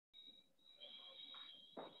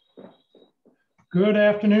Good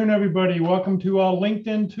afternoon, everybody. Welcome to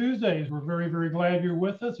LinkedIn Tuesdays. We're very glad you're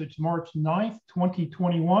with us. It's March 9th,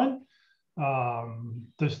 2021.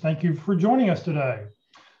 Just thank you for joining us today.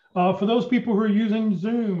 For those people who are using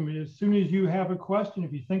Zoom, as soon as you have a question,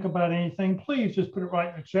 if you think about anything, please just put it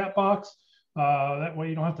right in the chat box. That way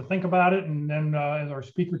you don't have to think about it. And then as our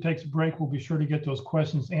speaker takes a break, we'll be sure to get those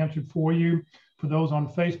questions answered for you. For those on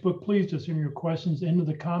Facebook, please just send your questions into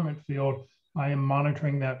the comment field. I am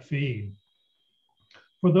monitoring that feed.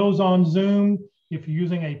 For those on Zoom, if you're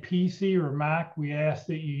using a PC or Mac, we ask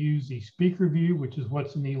that you use the speaker view, which is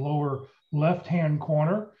what's in the lower left-hand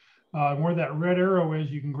corner. Where that red arrow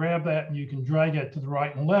is, you can grab that and you can drag it to the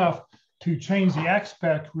right and left to change the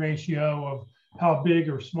aspect ratio of how big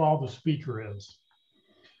or small the speaker is.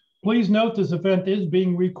 Please note this event is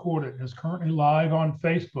being recorded and is currently live on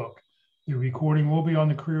Facebook. The recording will be on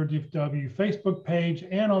the Career DFW Facebook page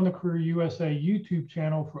and on the Career USA YouTube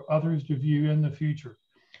channel for others to view in the future.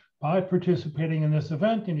 By participating in this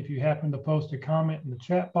event, and if you happen to post a comment in the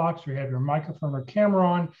chat box or have your microphone or camera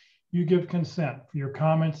on, you give consent for your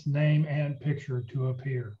comments, name, and picture to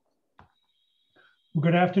appear. Well,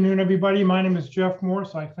 good afternoon, everybody. My name is Jeff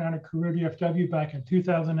Morris. I founded Career DFW back in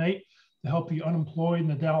 2008 to help the unemployed in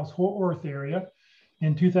the Dallas-Fort Worth area.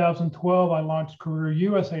 In 2012, I launched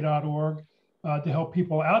CareerUSA.org to help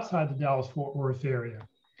people outside the Dallas-Fort Worth area.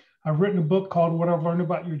 I've written a book called What I've Learned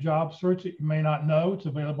About Your Job Search that you may not know. It's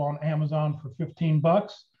available on Amazon for 15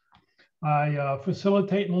 bucks. I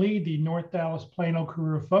facilitate and lead the North Dallas Plano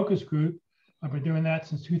Career Focus Group. I've been doing that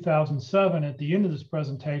since 2007. At the end of this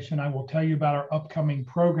presentation, I will tell you about our upcoming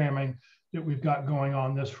programming that we've got going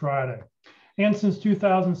on this Friday. And since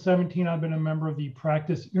 2017, I've been a member of the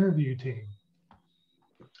practice interview team.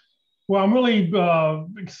 Well, I'm really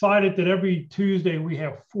excited that every Tuesday we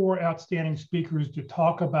have 4 outstanding speakers to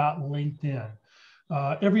talk about LinkedIn.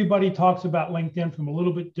 Everybody talks about LinkedIn from a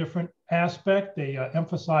little bit different aspect. They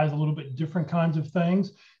emphasize a little bit different kinds of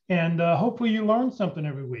things. And hopefully you learn something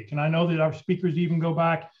every week. And I know that our speakers even go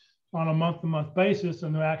back on a month-to-month basis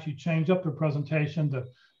and they'll actually change up their presentation to,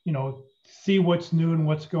 see what's new and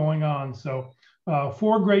what's going on. So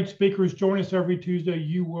 4 great speakers join us every Tuesday.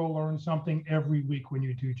 You will learn something every week when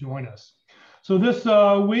you do join us. So this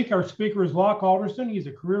week, our speaker is Locke Alderson. He's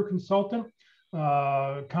a career consultant,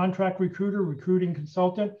 contract recruiter, recruiting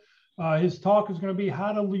consultant. His talk is going to be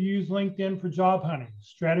how to use LinkedIn for job hunting,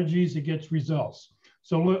 strategies that gets results.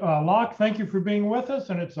 So Locke, thank you for being with us,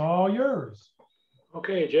 and it's all yours.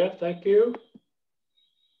 Okay, Jeff, thank you.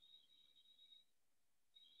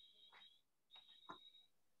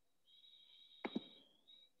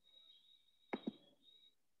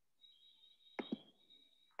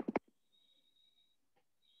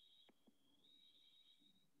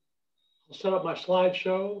 I'll set up my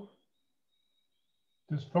slideshow.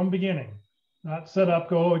 Just from beginning, not set up,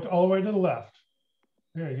 go all the way to the left.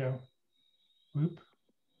 There you go. Whoop.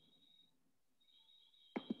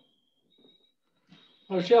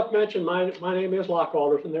 As Jeff mentioned, my name is Locke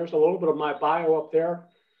Alderson. There's a little bit of my bio up there.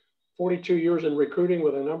 42 years in recruiting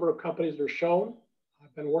with a number of companies that are shown.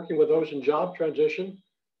 I've been working with those in job transition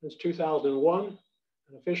since 2001, and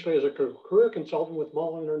officially as a career consultant with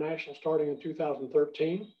Mullen International starting in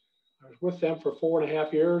 2013. I was with them for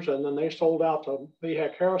 4.5 years, and then they sold out to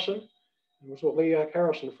Lehigh Harrison, and was with Lehigh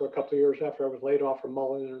Harrison for a couple of years after I was laid off from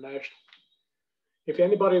Mullen International. If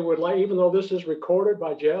anybody would like, even though this is recorded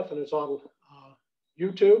by Jeff and it's on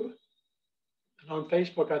YouTube and on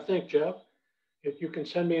Facebook, I think, Jeff, if you can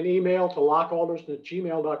send me an email to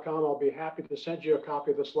lockealderson@gmail.com, I'll be happy to send you a copy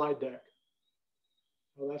of the slide deck.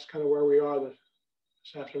 Well, that's kind of where we are this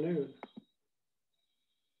afternoon.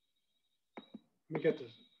 Let me get this.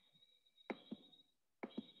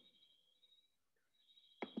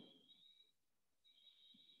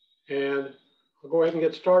 And I'll go ahead and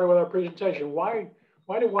get started with our presentation. Why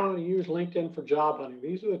do you want to use LinkedIn for job hunting?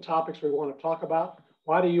 These are the topics we want to talk about.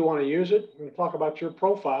 Why do you want to use it? We're going to talk about your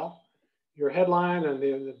profile, your headline, and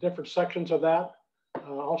the different sections of that.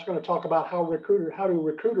 Also going to talk about how do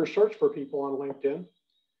recruiters search for people on LinkedIn,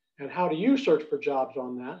 and how do you search for jobs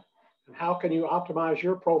on that, and how can you optimize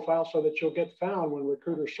your profile so that you'll get found when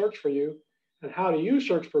recruiters search for you, and how do you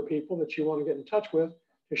search for people that you want to get in touch with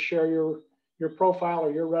to share your profile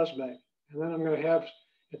or your resume. And then I'm going to have,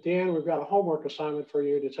 at the end, we've got a homework assignment for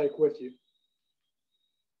you to take with you.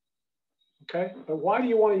 Okay, but why do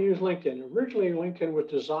you want to use LinkedIn? Originally, LinkedIn was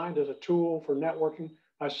designed as a tool for networking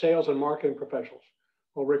by sales and marketing professionals.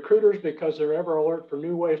 Well, recruiters, because they're ever alert for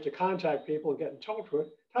new ways to contact people and get in touch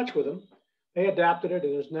with them, they adapted it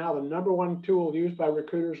and is now the #1 tool used by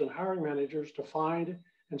recruiters and hiring managers to find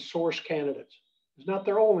and source candidates. It's not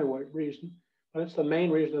their only reason, but it's the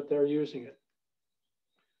main reason that they're using it.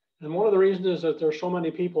 And one of the reasons is that there's so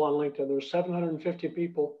many people on LinkedIn. There's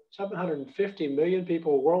 750 million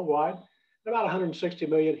people worldwide, and about 160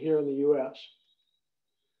 million here in the US.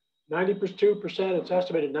 92%, it's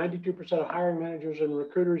estimated 92% of hiring managers and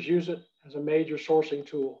recruiters use it as a major sourcing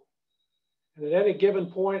tool. And at any given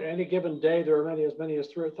point, any given day, there are as many as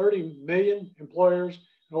 30 million employers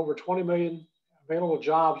and over 20 million available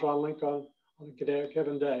jobs on LinkedIn on a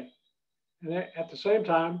given day. And at the same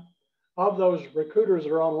time, of those recruiters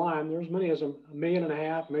that are online, there's as many as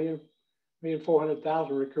 1.5 million,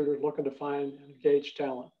 1,400,000 recruiters looking to find and engage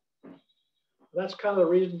talent. That's kind of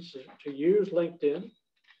the reasons to use LinkedIn.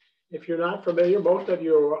 If you're not familiar, most of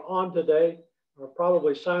you who are on today are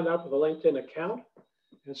probably signed up with a LinkedIn account.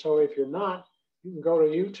 And so if you're not, you can go to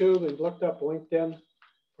YouTube and look up LinkedIn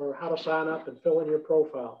for how to sign up and fill in your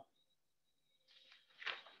profile.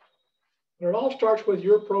 But it all starts with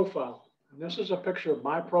your profile. And this is a picture of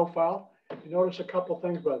my profile. You notice a couple of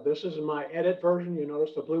things, but this is my edit version. You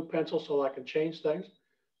notice the blue pencil so I can change things.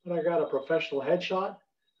 But I got a professional headshot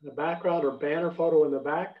in the background or banner photo in the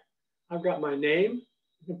back. I've got my name.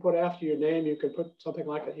 You can put after your name, you can put something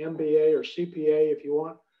like an MBA or CPA if you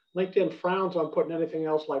want. LinkedIn frowns on putting anything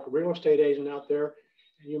else like real estate agent out there.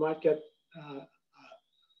 And you might get an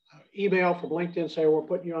email from LinkedIn saying, we're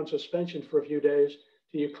putting you on suspension for a few days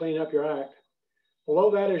till you clean up your act.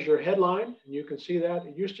 Below that is your headline, and you can see that.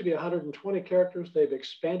 It used to be 120 characters. They've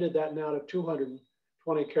expanded that now to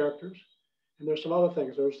 220 characters. And there's some other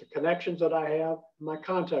things. There's the connections that I have, and my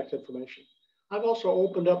contact information. I've also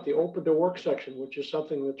opened up the open to work section, which is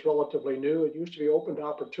something that's relatively new. It used to be open to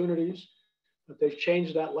opportunities, but they've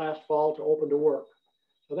changed that last fall to open to work.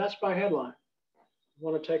 So that's my headline. You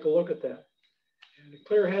want to take a look at that. And a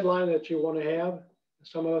clear headline that you want to have,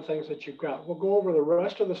 some of the things that you've got. We'll go over the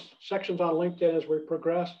rest of the sections on LinkedIn as we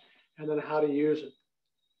progress, and then how to use it.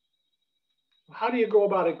 How do you go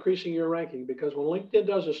about increasing your ranking? Because when LinkedIn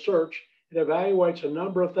does a search, it evaluates a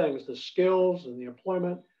number of things, the skills and the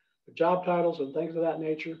employment, the job titles and things of that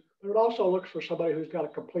nature, but it also looks for somebody who's got a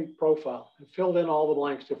complete profile and filled in all the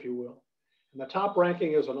blanks, if you will. And the top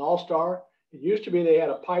ranking is an all-star. It used to be they had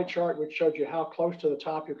a pie chart which showed you how close to the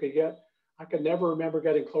top you could get. I could never remember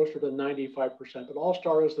getting closer to 95%, but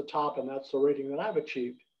all-star is the top, and that's the rating that I've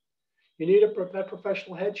achieved. You need that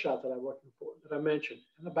professional headshot that I'm looking for, that I mentioned,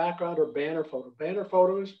 and the background or banner photo. Banner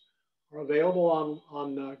photos are available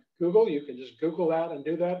on Google. You can just Google that and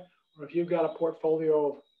do that. Or if you've got a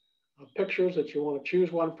portfolio of pictures that you want to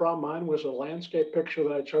choose one from, mine was a landscape picture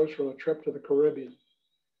that I chose from a trip to the Caribbean.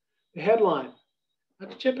 The headline,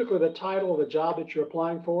 that's typically the title of the job that you're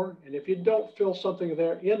applying for. And if you don't fill something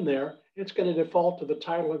in there, it's going to default to the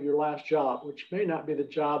title of your last job, which may not be the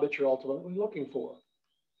job that you're ultimately looking for.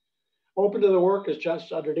 Open to the work is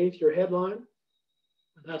just underneath your headline.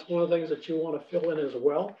 And that's one of the things that you want to fill in as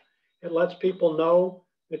well. It lets people know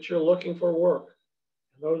that you're looking for work.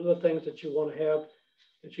 And those are the things that you want to have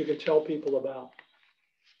that you can tell people about.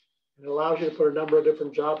 And it allows you to put a number of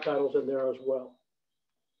different job titles in there as well.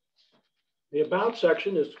 The About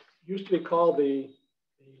section used to be called the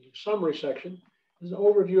Summary section. It's an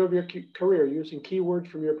overview of your career using keywords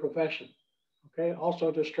from your profession. Okay,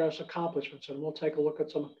 also to stress accomplishments, and we'll take a look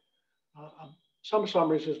at some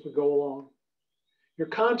summaries as we go along. Your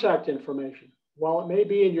contact information, while it may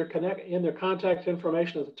be in the contact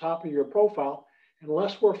information at the top of your profile,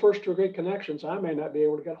 unless we're first degree connections, I may not be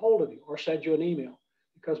able to get hold of you or send you an email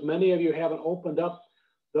because many of you haven't opened up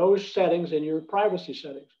those settings in your privacy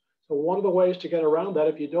settings. So one of the ways to get around that,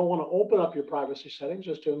 if you don't want to open up your privacy settings,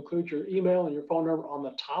 is to include your email and your phone number on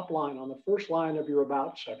the top line, on the first line of your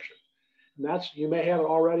About section. And you may have it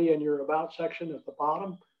already in your About section at the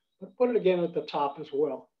bottom, but put it again at the top as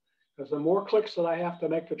well. Because the more clicks that I have to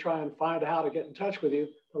make to try and find out how to get in touch with you,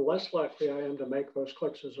 the less likely I am to make those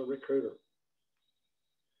clicks as a recruiter.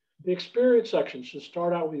 The experience section should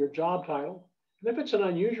start out with your job title. And if it's an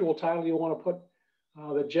unusual title, you want to put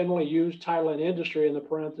the generally used title and industry in the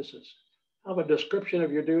parentheses. Have a description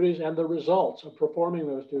of your duties and the results of performing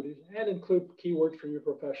those duties, and include keywords from your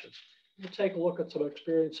professions. We'll take a look at some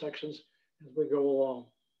experience sections as we go along.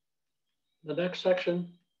 The next section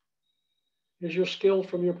is your skills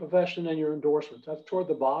from your profession and your endorsements. That's toward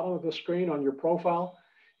the bottom of the screen on your profile.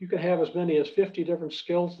 You can have as many as 50 different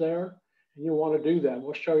skills there, and you want to do that.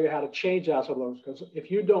 We'll show you how to change out of those, because if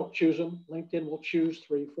you don't choose them, LinkedIn will choose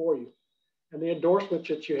 3 for you. And the endorsements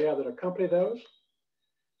that you have that accompany those,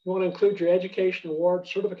 you want to include your education,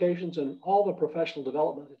 awards, certifications, and all the professional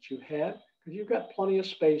development that you've had, because you've got plenty of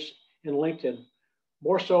space in LinkedIn,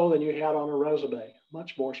 more so than you had on a resume,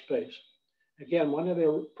 much more space. Again, one of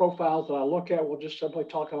the profiles that I look at will just simply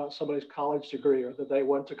talk about somebody's college degree or that they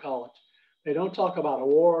went to college. They don't talk about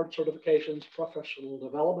awards, certifications, professional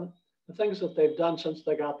development, the things that they've done since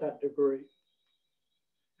they got that degree.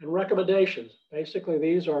 And recommendations. Basically,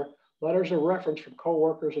 these are letters of reference from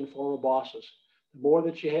coworkers and former bosses. The more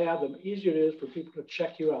that you have, the easier it is for people to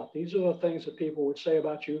check you out. These are the things that people would say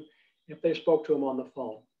about you if they spoke to them on the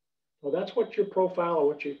phone. So that's what your profile or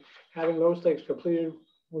what you having those things completed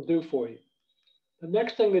will do for you. The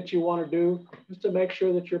next thing that you want to do is to make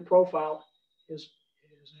sure that your profile is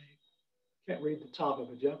can't read the top of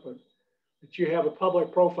it yet, but that you have a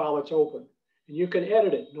public profile that's open. And you can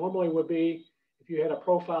edit it. Normally it would be, if you had a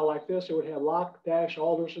profile like this, it would have Locke,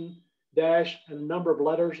 Alderson, and a number of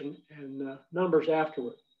letters and numbers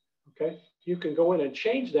afterward. Okay, you can go in and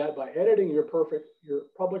change that by editing your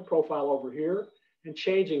public profile over here and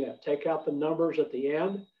changing that. Take out the numbers at the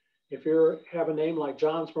end. If you have a name like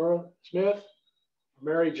John Smith or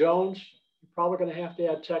Mary Jones, you're probably going to have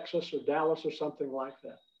to add Texas or Dallas or something like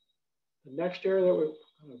that. The next area that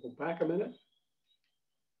I'm going to go back a minute.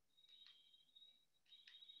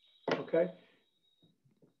 Okay.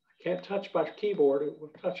 I can't touch my keyboard. It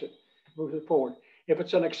will touch it, move it forward. If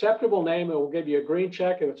it's an acceptable name, it will give you a green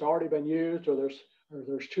check. If it's already been used or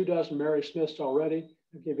there's 24 Mary Smiths already,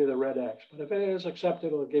 it'll give you the red X. But if it is accepted,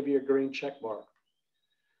 it'll give you a green check mark.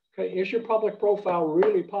 Okay, is your public profile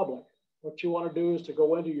really public? What you want to do is to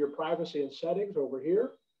go into your privacy and settings over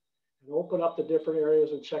here and open up the different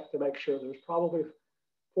areas and check to make sure. There's probably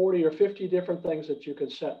 40 or 50 different things that you can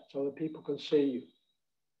set so that people can see you.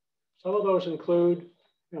 Some of those include,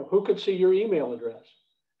 who could see your email address,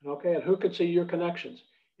 okay, and who could see your connections.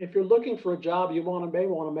 If you're looking for a job, you may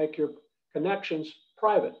want to make your connections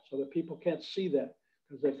private so that people can't see that.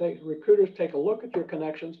 Because if recruiters take a look at your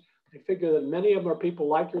connections, they figure that many of them are people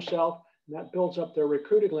like yourself, and that builds up their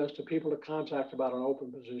recruiting list of people to contact about an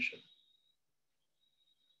open position.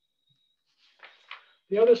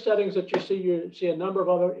 The other settings that you see a number of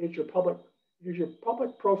other, is your public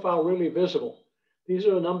profile really visible? These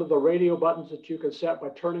are a number of the radio buttons that you can set by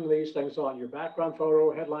turning these things on. Your background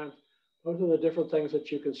photo, headlines, those are the different things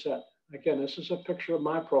that you can set. Again, this is a picture of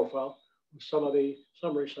my profile with some of the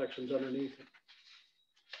summary sections underneath it.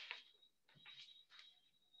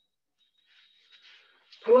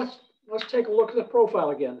 So let's take a look at the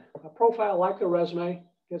profile again. A profile like the resume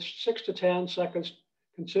gets 6 to 10 seconds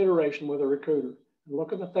consideration with a recruiter. And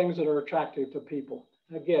look at the things that are attractive to people.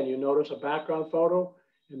 Again, you notice a background photo.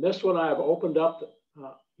 In this one, I have opened up,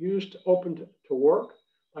 used open to work.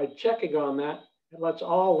 By checking on that, it lets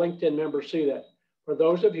all LinkedIn members see that. For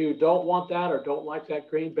those of you who don't want that or don't like that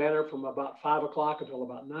green banner from about 5 o'clock until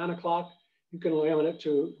about 9 o'clock, you can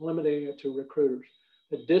limiting it to recruiters.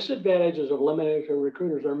 The disadvantages of limiting it to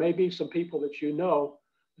recruiters, there may be some people that you know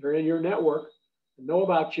that are in your network that know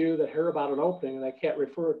about you, that hear about an opening, and they can't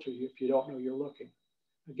refer it to you if you don't know you're looking.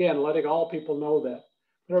 Again, letting all people know that.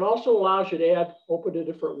 But it also allows you to add open to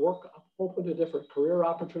different career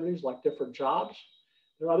opportunities like different jobs.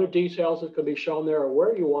 There are other details that can be shown there of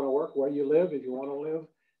where you want to work, where you live, if you want to live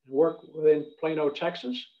and work within Plano,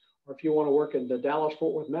 Texas, or if you want to work in the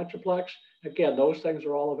Dallas-Fort Worth Metroplex. Again, those things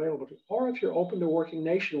are all available to you. Or if you're open to working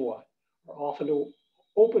nationwide, or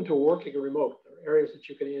open to working remote, there are areas that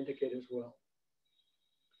you can indicate as well.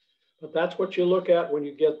 But that's what you look at when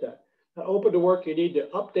you get that. Now, open to work, you need to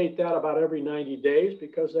update that about every 90 days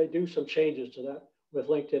because they do some changes to that with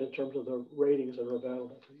LinkedIn in terms of the ratings that are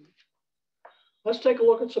available to you. Let's take a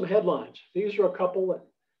look at some headlines. These are a couple that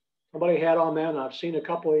somebody had on that, and I've seen a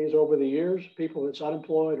couple of these over the years, people that's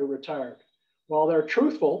unemployed or retired. While they're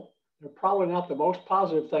truthful, they're probably not the most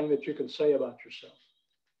positive thing that you can say about yourself.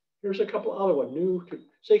 Here's a couple other ones,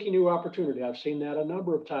 seeking new opportunity. I've seen that a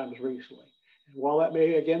number of times recently. And while that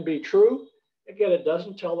may again be true, again, it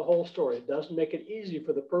doesn't tell the whole story. It doesn't make it easy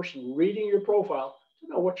for the person reading your profile to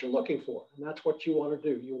know what you're looking for. And that's what you want to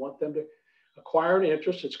do. You want them to acquire an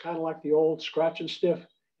interest. It's kind of like the old scratch and sniff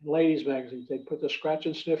in ladies' magazines. They put the scratch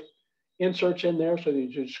and sniff inserts in there so that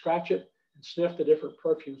you scratch it and sniff the different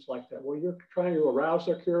perfumes like that. Well, you're trying to arouse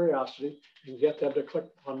their curiosity and get them to click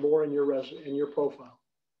on more in your profile.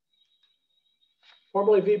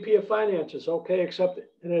 Formerly VP of Finance is okay, except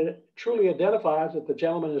it truly identifies that the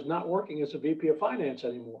gentleman is not working as a VP of Finance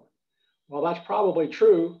anymore. While that's probably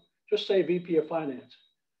true, just say VP of Finance.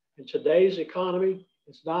 In today's economy,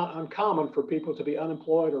 it's not uncommon for people to be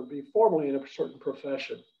unemployed or be formally in a certain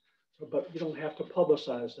profession, but you don't have to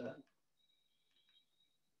publicize that.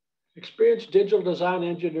 Experienced digital design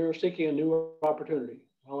engineer seeking a new opportunity.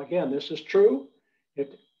 Well, again, this is true.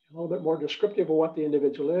 It's a little bit more descriptive of what the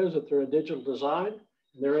individual is, that they're in digital design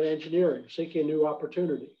and they're in engineering, seeking a new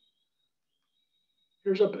opportunity.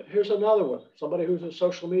 Here's another one, somebody who's a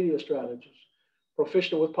social media strategist.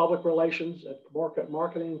 proficient with public relations and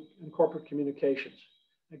marketing and corporate communications.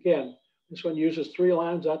 Again, this one uses 3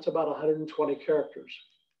 lines. That's about 120 characters.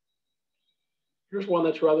 Here's one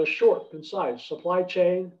that's rather short, concise. Supply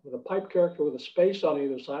chain with a pipe character with a space on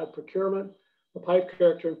either side. Procurement, the pipe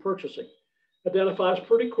character, and purchasing. Identifies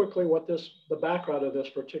pretty quickly what the background of this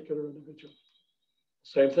particular individual.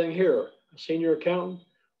 Same thing here. A senior accountant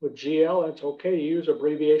with GL. It's okay to use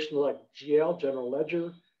abbreviations like GL, General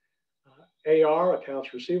Ledger, AR,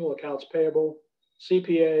 accounts receivable, accounts payable,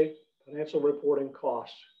 CPA, financial reporting,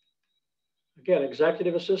 costs. Again,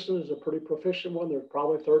 executive assistant is a pretty proficient one. There's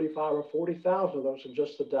probably 35 or 40,000 of those in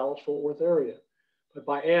just the Dallas-Fort Worth area. But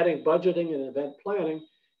by adding budgeting and event planning,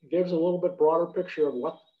 it gives a little bit broader picture of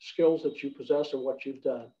what skills that you possess and what you've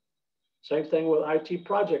done. Same thing with IT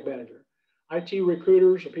project manager. IT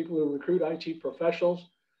recruiters or people who recruit IT professionals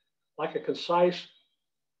like a concise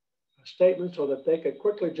statement so that they can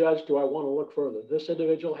quickly judge, do I want to look further? This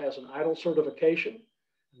individual has an IDLE certification.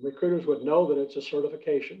 And recruiters would know that it's a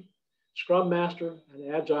certification. Scrum Master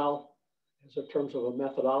and Agile is in terms of a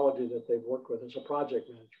methodology that they've worked with as a project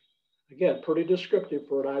manager. Again, pretty descriptive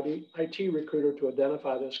for an IT recruiter to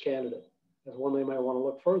identify this candidate as one they might want to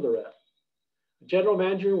look further at. A general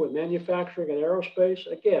manager with manufacturing and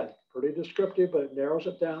aerospace, again, pretty descriptive, but it narrows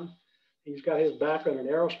it down. He's got his background in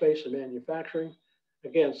aerospace and manufacturing.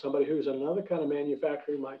 Again, somebody who's in another kind of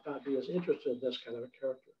manufacturing might not be as interested in this kind of a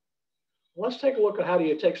character. Well, let's take a look at how do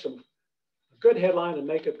you take a good headline and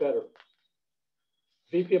make it better.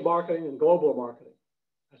 VP of Marketing and Global Marketing.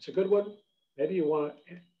 That's a good one. Maybe you want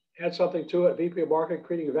to add something to it. VP of Marketing,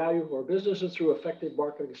 creating value for businesses through effective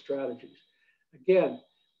marketing strategies. Again,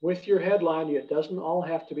 with your headline, it doesn't all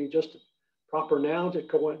have to be just proper nouns. It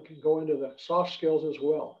can go into the soft skills as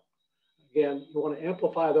well. Again, you want to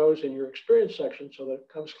amplify those in your experience section so that it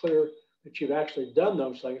becomes clear that you've actually done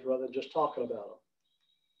those things rather than just talking about them.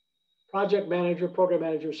 Project manager, program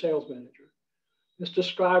manager, sales manager. This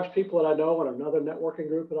describes people that I know in another networking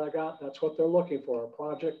group that I got. That's what they're looking for, a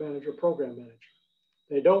project manager, program manager.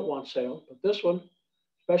 They don't want sales, but this one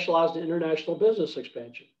specialized in international business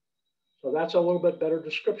expansion. So that's a little bit better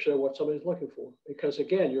description of what somebody's looking for. Because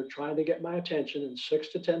again, you're trying to get my attention in 6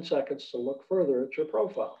 to 10 seconds to look further at your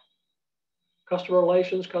profile. Customer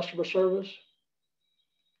relations, customer service.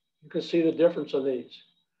 You can see the difference in these.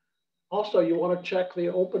 Also, you want to check the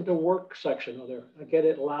open to work section of there. Again,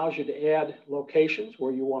 it allows you to add locations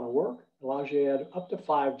where you want to work. It allows you to add up to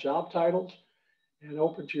 5 job titles and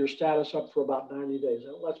open to your status up for about 90 days.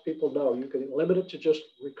 That lets people know. You can limit it to just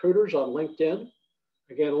recruiters on LinkedIn.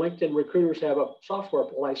 Again, LinkedIn recruiters have a software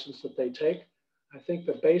license that they take. I think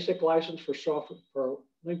the basic license for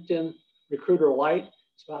LinkedIn Recruiter Lite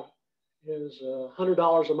is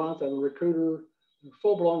 $100 a month, and the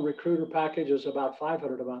full-blown recruiter package is about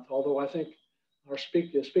 $500 a month. Although I think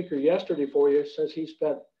the speaker yesterday for you says he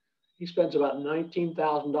spends about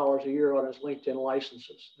 $19,000 a year on his LinkedIn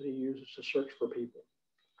licenses that he uses to search for people.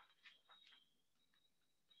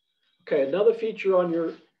 Okay, another feature on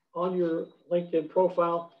your LinkedIn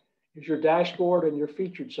profile is your dashboard and your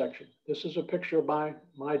featured section. This is a picture of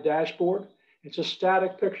my dashboard. It's a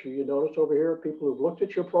static picture. You notice over here, people who've looked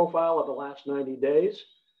at your profile over the last 90 days.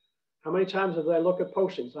 How many times did I look at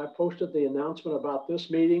postings? I posted the announcement about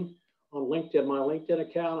this meeting on LinkedIn, my LinkedIn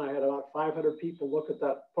account. I had about 500 people look at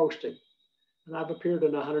that posting. And I've appeared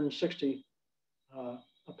in 160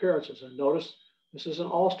 appearances. And notice this is an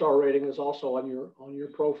all-star rating is also on your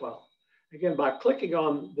profile. Again, by clicking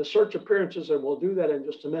on the search appearances, and we'll do that in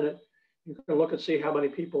just a minute, you can look and see how many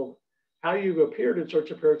people, how you've appeared in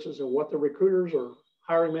search appearances and what the recruiters or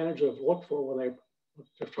hiring managers have looked for when they look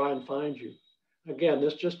to try and find you. Again,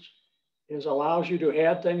 this just allows you to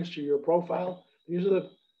add things to your profile. These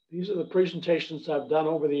are the presentations I've done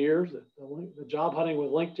over the years, the job hunting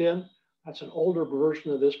with LinkedIn. That's an older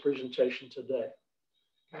version of this presentation today.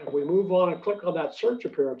 If we move on and click on that search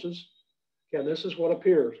appearances, again, this is what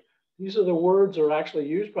appears. These are the words that are actually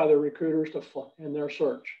used by the recruiters in their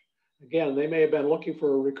search. Again, they may have been looking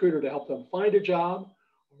for a recruiter to help them find a job,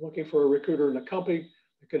 or looking for a recruiter in a company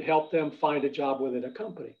that could help them find a job within a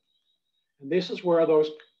company. And this is where those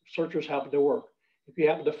searchers happen to work. If you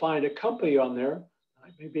happen to find a company on there,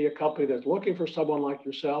 it may be a company that's looking for someone like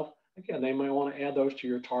yourself. Again, they might want to add those to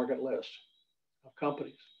your target list of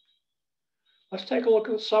companies. Let's take a look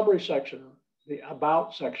at the summary section, the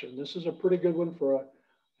about section. This is a pretty good one for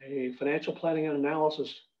a financial planning and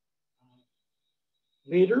analysis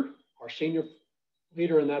leader or senior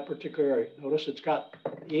leader in that particular area. Notice it's got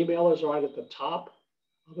email is right at the top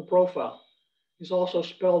of the profile. He's also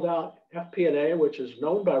spelled out FP&A, which is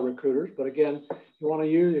known by recruiters. But again, you want to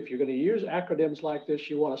use, if you're going to use acronyms like this,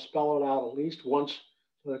 you want to spell it out at least once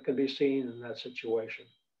so that it can be seen in that situation.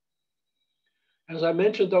 As I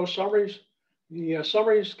mentioned, those summaries, the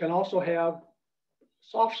summaries can also have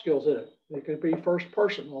soft skills in it. They could be first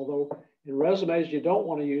person, although in resumes, you don't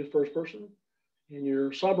want to use first person. In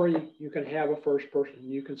your summary, you can have a first person.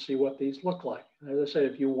 You can see what these look like. And as I said,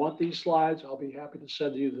 if you want these slides, I'll be happy to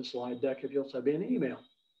send you the slide deck if you'll send me an email.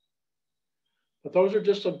 But those are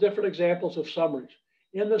just some different examples of summaries.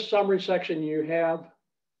 In the summary section, you have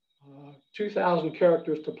 2,000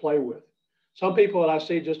 characters to play with. Some people that I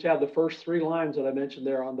see just have the first 3 lines that I mentioned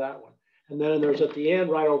there on that one. And then there's at the end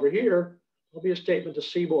right over here, there'll be a statement to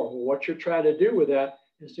see more. Well, what you're trying to do with that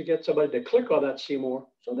is to get somebody to click on that see more,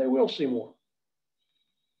 so they will see more.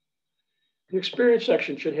 The experience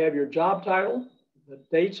section should have your job title, the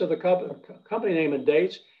dates of the company name and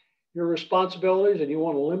dates, your responsibilities, and you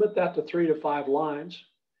want to limit that to 3 to 5 lines.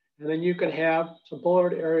 And then you can have some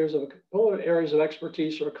bulleted areas of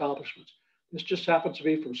expertise or accomplishments. This just happens to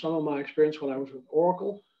be from some of my experience when I was with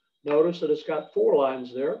Oracle. Notice that it's got 4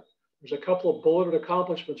 lines there. There's a couple of bulleted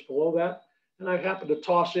accomplishments below that. And I happened to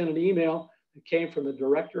toss in an email that came from the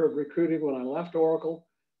director of recruiting when I left Oracle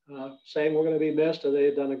saying we're going to be missed and they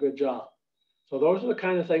had done a good job. So those are the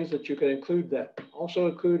kind of things that you can include that. Also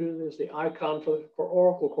included is the icon for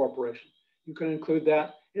Oracle Corporation. You can include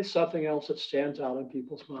that. It's something else that stands out in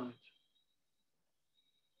people's minds.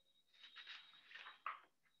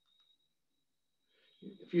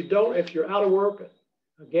 If you're out of work,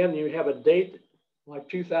 again, you have a date like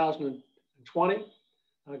 2020.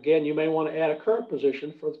 Again, you may want to add a current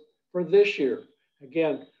position for this year.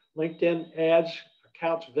 Again, LinkedIn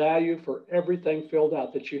counts value for everything filled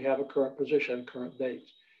out that you have a current position and current dates.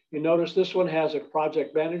 You notice this one has a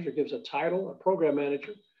project manager, gives a title, a program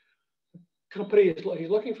manager. Company, he's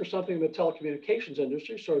looking for something in the telecommunications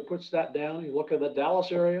industry, so he puts that down. You look at the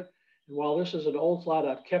Dallas area, and while this is an old slide,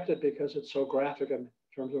 I've kept it because it's so graphic in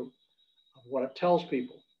terms of what it tells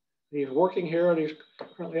people. He's working here and he's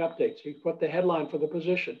currently updates. He put the headline for the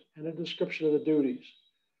position and a description of the duties.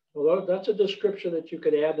 So that's a description that you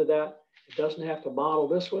could add to that. It doesn't have to model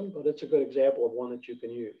this one, but it's a good example of one that you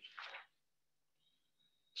can use.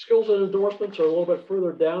 Skills and endorsements are a little bit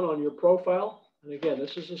further down on your profile. And again,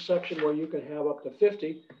 this is a section where you can have up to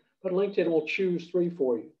 50, but LinkedIn will choose 3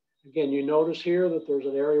 for you. Again, you notice here that there's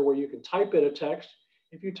an area where you can type in a text.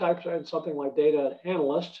 If you type in something like data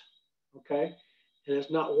analyst, okay, and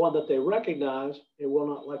it's not one that they recognize, it will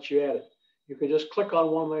not let you add it. You can just click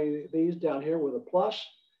on one of these down here with a plus,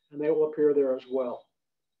 and they will appear there as well.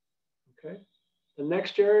 Okay. The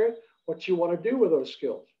next area, what you want to do with those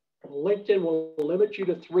skills. LinkedIn will limit you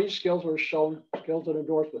to 3 skills that are shown, skills and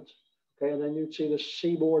endorsements. Okay, and then you'd see the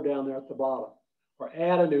see more down there at the bottom, or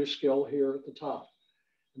add a new skill here at the top.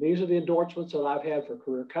 And these are the endorsements that I've had for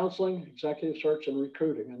career counseling, executive search, and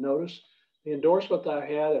recruiting. And notice the endorsement that I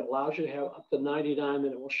had, it allows you to have up to 99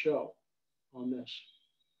 that it will show on this.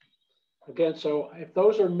 Again, so if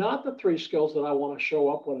those are not the 3 skills that I want to show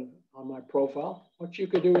up on my profile, what you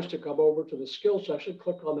could do is to come over to the skills section,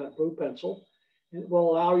 click on that blue pencil, and it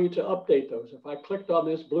will allow you to update those. If I clicked on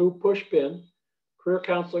this blue push pin, career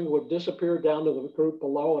counseling would disappear down to the group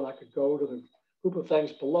below, and I could go to the group of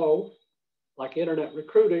things below, like internet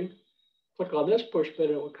recruiting, click on this push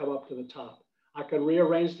pin, it would come up to the top. I can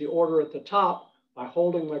rearrange the order at the top by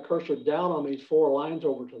holding my cursor down on these 4 lines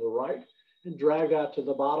over to the right and drag that to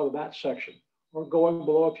the bottom of that section. Or going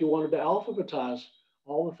below, if you wanted to alphabetize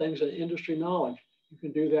all the things in industry knowledge, you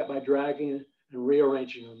can do that by dragging and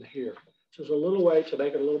rearranging them here. So there's a little way to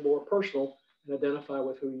make it a little more personal and identify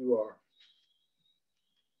with who you are.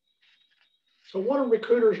 So what do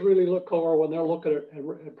recruiters really look for when they're looking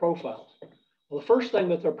at profiles? Well, the first thing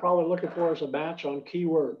that they're probably looking for is a match on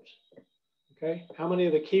keywords. Okay, how many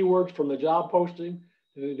of the keywords from the job posting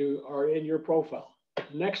are in your profile?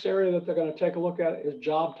 The next area that they're going to take a look at is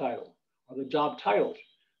job title, or the job titles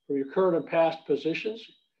for your current and past positions,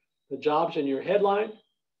 the jobs in your headline,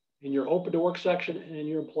 in your open to work section, and in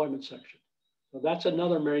your employment section. So that's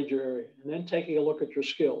another major area. And then taking a look at your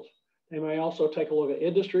skills. They may also take a look at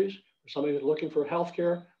industries. For somebody who's looking for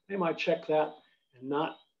healthcare, they might check that and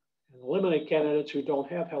eliminate candidates who don't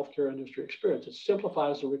have healthcare industry experience. It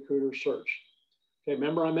simplifies the recruiter search. Okay,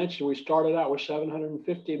 remember I mentioned we started out with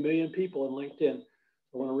 750 million people in LinkedIn.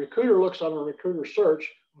 So when a recruiter looks on a recruiter search,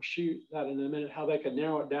 we'll see that in a minute, how they can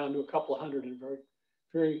narrow it down to a couple of hundred and very,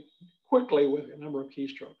 very quickly with a number of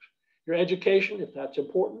keystrokes. Your education, if that's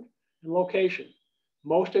important, and location.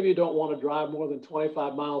 Most of you don't want to drive more than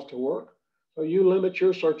 25 miles to work. So you limit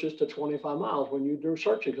your searches to 25 miles when you do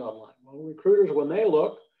searching online. Well, recruiters, when they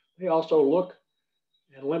look, they also look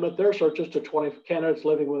and limit their searches to 20 candidates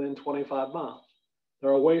living within 25 miles. There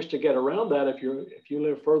are ways to get around that if you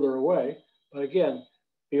live further away, but again,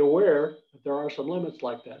 be aware that there are some limits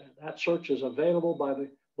like that. And that search is available by the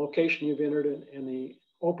location you've entered in the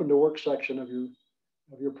open to work section of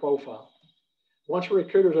your profile. Once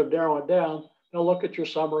recruiters have narrowed it down, they'll look at your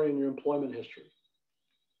summary and your employment history.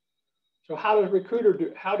 So how does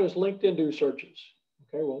LinkedIn do searches?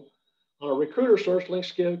 Okay, well, on a recruiter search,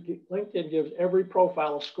 LinkedIn gives every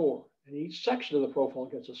profile a score, and each section of the profile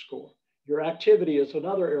gets a score. Your activity is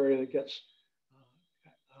another area that gets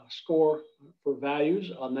a score for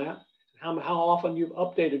values on that. How often you've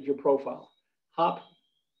updated your profile.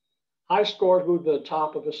 High scores move to the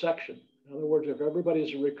top of a section. In other words, if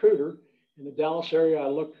everybody's a recruiter, in the Dallas area, I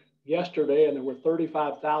looked yesterday and there were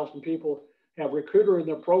 35,000 people have recruiter in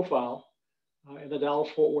their profile in the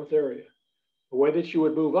Dallas-Fort Worth area. The way that you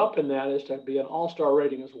would move up in that is to be an all-star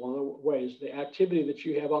rating is one of the ways. The activity that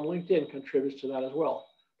you have on LinkedIn contributes to that as well,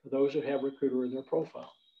 for those who have recruiter in their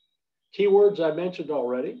profile. Keywords I mentioned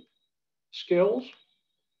already. Skills,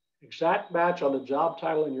 exact match on the job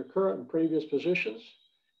title in your current and previous positions,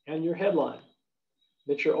 and your headline,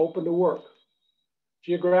 that you're open to work.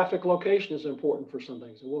 Geographic location is important for some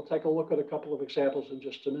things, and we'll take a look at a couple of examples in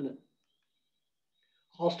just a minute.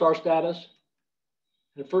 All-star status,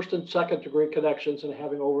 and first and second degree connections, and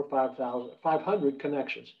having over 500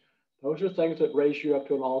 connections. Those are things that raise you up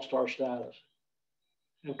to an all-star status.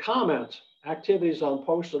 And comments, activities on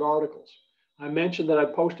posted articles. I mentioned that I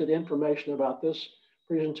posted information about this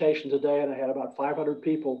presentation today, and I had about 500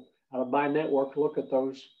 people out of my network look at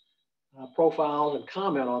those profiles and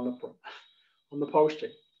comment on the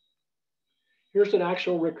posting. Here's an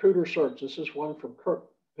actual recruiter search. This is one from Kurt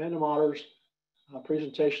Vandematter's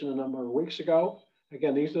presentation a number of weeks ago.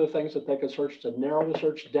 Again, these are the things that they could search to narrow the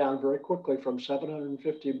search down very quickly from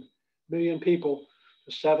 750 million people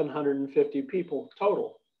to 750 people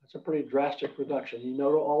total. That's a pretty drastic reduction. You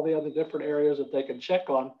note all the other different areas that they can check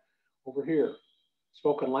on over here.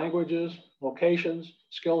 Spoken languages, locations,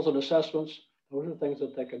 skills and assessments. Those are things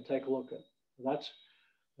that they can take a look at. That's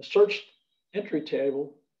the search entry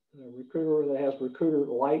table, a recruiter that has Recruiter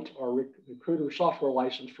Lite or Recruiter software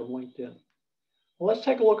license from LinkedIn. Well, let's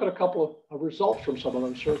take a look at a couple of results from some of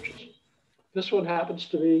those searches. This one happens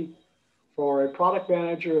to be for a product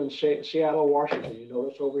manager in Seattle, Washington. You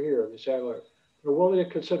notice over here in the Seattle area. They're willing to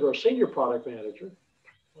consider a senior product manager.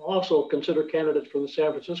 They'll also consider candidates from the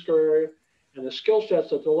San Francisco area, and the skill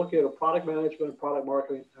sets that they're looking at are product management, product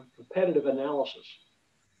marketing, and competitive analysis.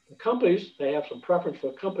 The companies, they have some preference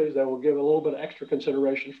for companies that will give a little bit of extra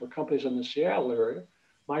consideration for companies in the Seattle area,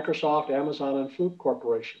 Microsoft, Amazon, and Food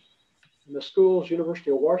Corporation. And the schools,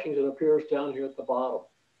 University of Washington appears down here at the bottom.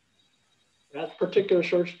 That particular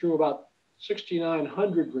search drew about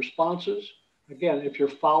 6,900 responses. Again, if you're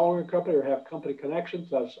following a company or have company connections,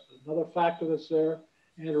 that's another factor that's there,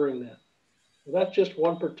 entering that. So that's just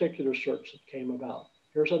one particular search that came about.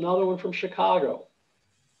 Here's another one from Chicago.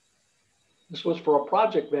 This was for a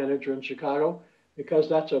project manager in Chicago because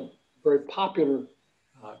that's a very popular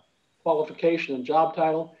qualification and job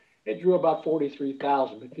title. It drew about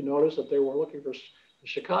 43,000. If you notice that they were looking for the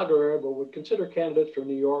Chicago area, but would consider candidates from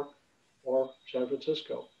New York or San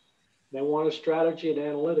Francisco. They wanted strategy and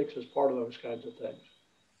analytics as part of those kinds of things.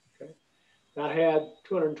 Okay, that had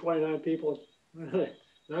 229 people.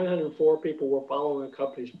 904 people were following a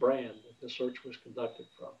company's brand that the search was conducted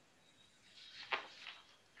from.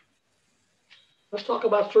 Let's talk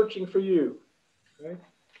about searching for you. Okay.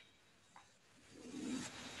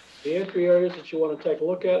 The entry areas that you want to take a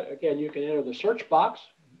look at, again, you can enter the search box,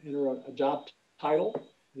 enter a job title,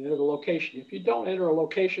 and enter the location. If you don't enter a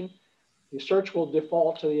location, the search will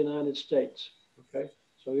default to the United States. Okay,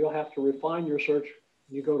 so you'll have to refine your search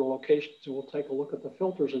when you go to locations, and we'll take a look at the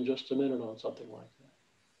filters in just a minute on something like that.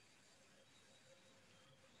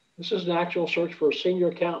 This is an actual search for a senior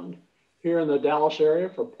accountant here in the Dallas area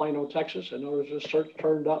for Plano, Texas. And notice this search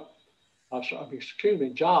turned up,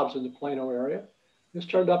 jobs in the Plano area. This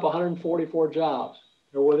turned up 144 jobs.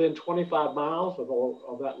 They're within 25 miles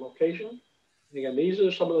of that location. And again, these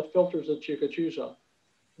are some of the filters that you could choose on.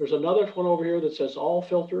 There's another one over here that says all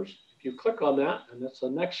filters. If you click on that, and that's the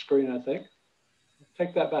next screen, I think.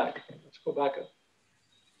 Take that back. Let's go back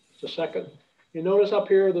just a second. You notice up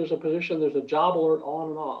here, there's a position, there's a job alert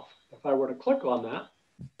on and off. If I were to click on that,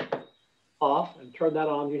 off, and turn that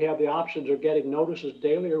on, you have the options of getting notices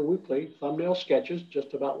daily or weekly, thumbnail sketches,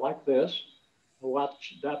 just about like this, about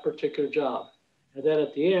that particular job. And then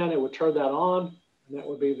at the end, it would turn that on, and that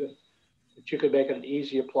would be that you could make an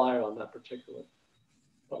easy apply on that particular.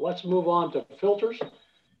 But let's move on to filters.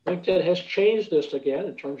 LinkedIn has changed this again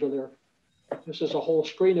in terms of this is a whole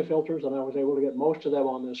screen of filters, and I was able to get most of them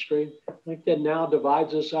on this screen. LinkedIn now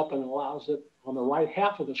divides this up and allows it on the right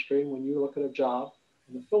half of the screen when you look at a job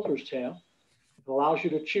in the filters tab. It allows you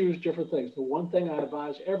to choose different things. The one thing I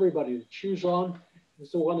advise everybody to choose on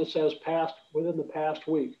is the one that says within the past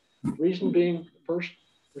week. The reason being, first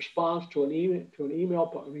response to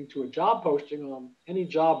a job posting on any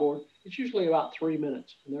job board, it's usually about 3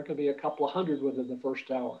 minutes, and there can be a couple of hundred within the first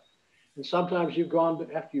hour. And sometimes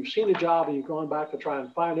after you've seen a job and you've gone back to try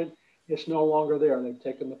and find it, it's no longer there. They've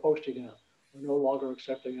taken the posting out. They're no longer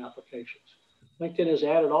accepting applications. LinkedIn has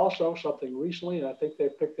added also something recently, and I think they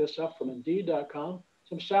picked this up from Indeed.com,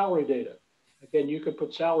 some salary data. Again, you could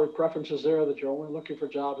put salary preferences there that you're only looking for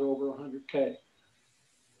jobs over 100K.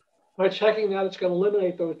 By checking that, it's going to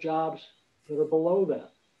eliminate those jobs that are below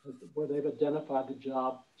that, where they've identified the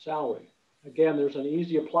job salary. Again, there's an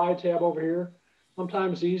easy apply tab over here.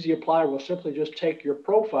 Sometimes the easy apply will simply just take your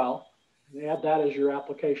profile and add that as your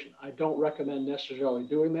application. I don't recommend necessarily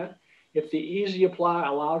doing that. If the easy apply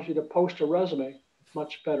allows you to post a resume, it's a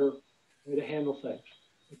much better way to handle things.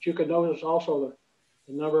 But you can notice also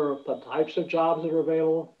the number of the types of jobs that are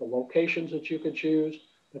available, the locations that you can choose,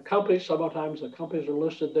 the companies, sometimes the companies are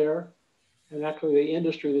listed there, and actually the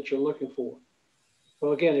industry that you're looking for.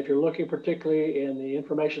 So again, if you're looking particularly in the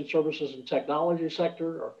information services and technology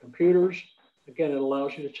sector or computers, again, it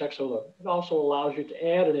allows you to check some of those. It also allows you to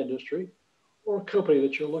add an industry or a company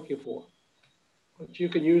that you're looking for. But you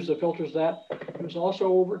can use the filters that. There's also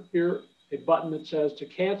over here a button that says to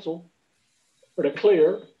cancel or to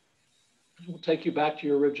clear. It will take you back to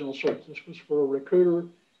your original search. This was for a recruiter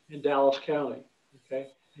in Dallas County, okay?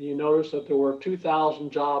 And you notice that there were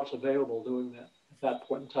 2,000 jobs available doing that at that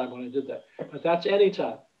point in time when I did that. But that's any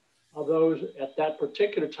time. Of those at that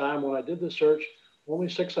particular time when I did the search, only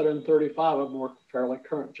 635 of them were fairly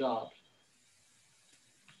current jobs.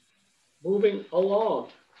 Moving along.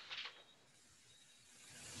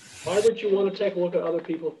 Why would you want to take a look at other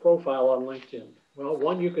people's profile on LinkedIn? Well,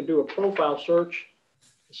 one, you can do a profile search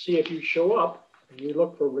to see if you show up, and you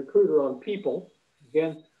look for recruiter on people.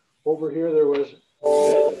 Again, over here there was,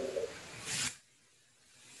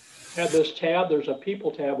 had this tab, there's a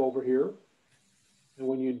people tab over here. And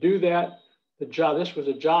when you do that, this was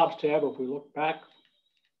a jobs tab. If we look back,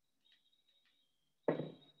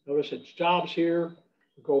 notice it's jobs here,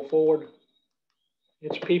 go forward.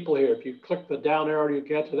 It's people here. If you click the down arrow, you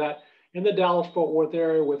get to that. In the Dallas-Fort Worth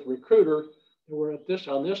area with recruiter, there were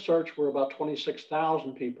on this search, we're about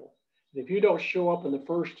 26,000 people. And if you don't show up in the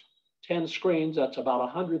first 10 screens, that's about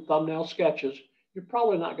 100 thumbnail sketches, you're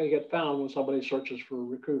probably not going to get found when somebody searches for a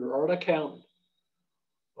recruiter or an accountant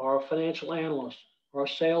or a financial analyst or a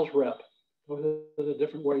sales rep. Those are the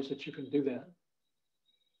different ways that you can do that.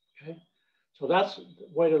 Okay, so that's the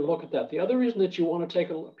way to look at that. The other reason that you want to take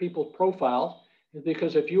a look at people's profiles is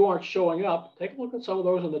because if you aren't showing up, take a look at some of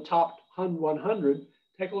those in the top 100.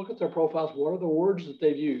 Take a look at their profiles. What are the words that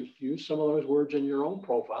they've used? Use some of those words in your own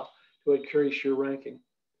profile to increase your ranking.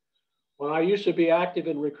 When I used to be active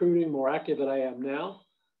in recruiting, more active than I am now,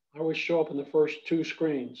 I would show up in the first 2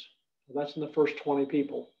 screens. So that's in the first 20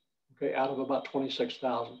 people, okay, out of about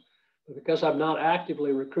 26,000. But because I'm not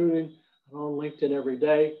actively recruiting, I'm on LinkedIn every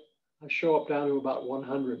day, I show up down to about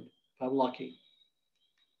 100 if I'm lucky.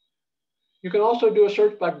 You can also do a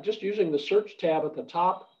search by just using the search tab at the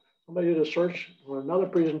top. Somebody did a search on another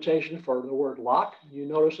presentation for the word Locke. You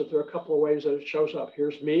notice that there are a couple of ways that it shows up.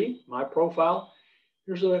 Here's me, my profile.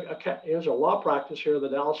 Here's a law practice here in the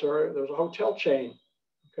Dallas area. There's a hotel chain,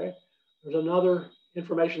 okay? There's another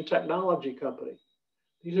information technology company.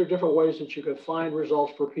 These are different ways that you can find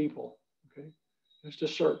results for people, okay? Just a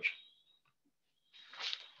search.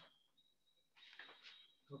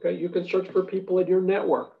 Okay, you can search for people in your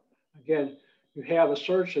network. Again, you have a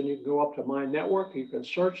search and you can go up to my network. You can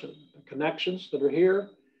search the connections that are here,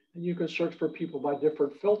 and you can search for people by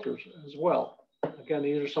different filters as well. Again,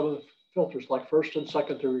 these are some of the filters like first and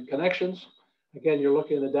secondary connections. Again, you're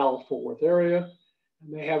looking in the Dallas-Fort Worth area,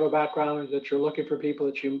 and they have a background that you're looking for people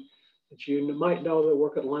that you might know that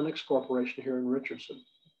work at Lennox Corporation here in Richardson.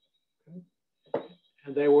 Okay.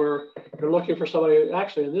 And you're looking for somebody,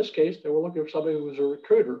 actually in this case, they were looking for somebody who was a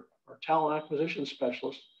recruiter or talent acquisition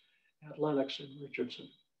specialist at Lennox in Richardson.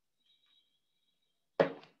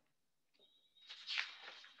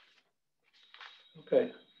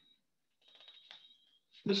 Okay.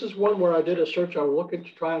 This is one where I did a search. I was looking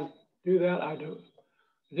to try and do that. I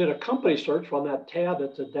did a company search on that tab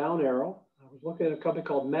that's a down arrow. I was looking at a company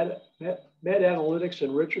called Med Analytics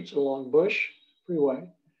in Richardson along Bush Freeway.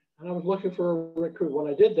 And I was looking for a recruiter.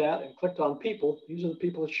 When I did that and clicked on people, these are the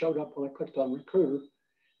people that showed up when I clicked on recruiter.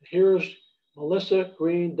 Here's Melissa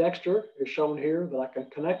Green Dexter is shown here that I can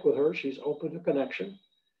connect with her. She's open to connection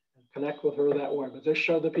and connect with her that way. But this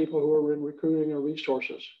showed the people who are in recruiting or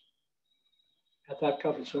resources at that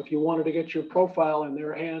company. So if you wanted to get your profile in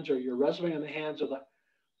their hands or your resume in the hands of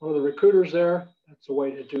one of the recruiters there, that's the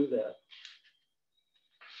way to do that.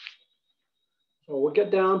 So we'll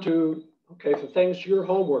get down to, okay, the things, your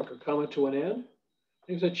homework are coming to an end.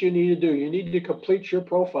 Things that you need to do. You need to complete your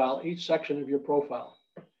profile, each section of your profile.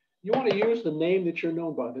 You want to use the name that you're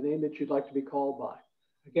known by, the name that you'd like to be called by.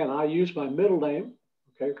 Again, I use my middle name,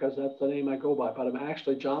 okay, because that's the name I go by, but I'm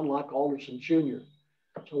actually John Locke Alderson Jr.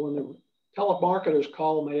 So when the telemarketers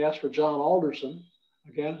call and they ask for John Alderson,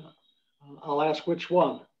 again, I'll ask which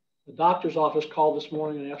one. The doctor's office called this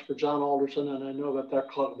morning and asked for John Alderson, and I know that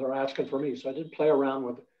they're asking for me. So I did play around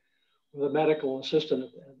with a medical assistant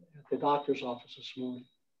at the doctor's office this morning.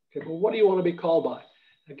 Okay, well, what do you want to be called by?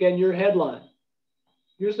 Again, your headline.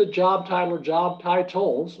 Use the job title or job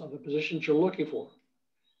titles of the positions you're looking for.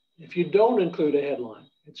 If you don't include a headline,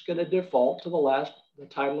 it's going to default to the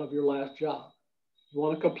title of your last job. You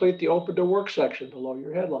want to complete the open to work section below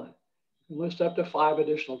your headline. You can list up to 5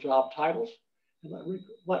 additional job titles and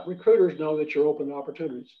let recruiters know that you're open to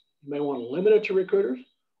opportunities. You may want to limit it to recruiters,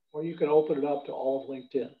 or you can open it up to all of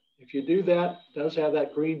LinkedIn. If you do that, it does have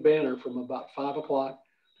that green banner from about 5 o'clock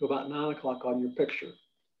to about 9 o'clock on your picture.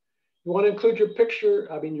 You want to include your picture,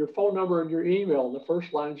 your phone number and your email in the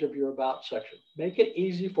first lines of your about section. Make it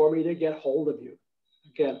easy for me to get hold of you.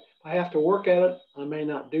 Again, if I have to work at it, I may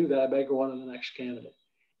not do that. I may go on to the next candidate.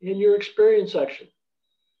 In your experience section,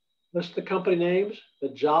 list the company names, the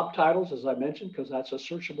job titles, as I mentioned, because that's a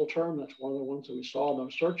searchable term. That's one of the ones that we saw in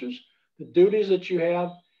those searches. The duties that you have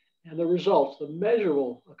and the results, the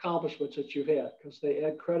measurable accomplishments that you've had, because they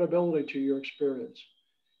add credibility to your experience.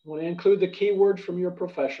 You want to include the keywords from your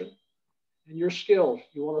profession and your skills.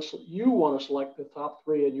 You want to select the top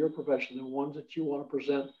 3 in your profession, the ones that you want to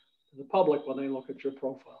present to the public when they look at your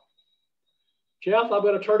profile. Jeff, I'm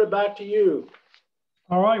going to turn it back to you.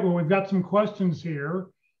 All right, well, we've got some questions here.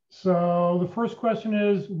 So the first question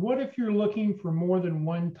is, what if you're looking for more than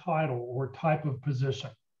one title or type of position?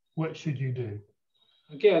 What should you do?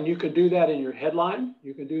 Again, you could do that in your headline.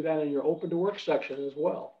 You can do that in your open to work section as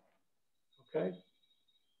well. Okay.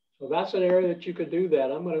 So that's an area that you could do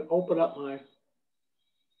that. I'm going to open up my,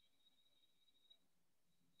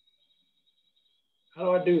 how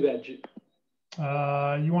do I do that?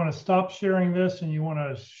 You want to stop sharing this and you want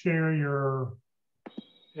to share your.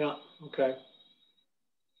 Yeah, okay.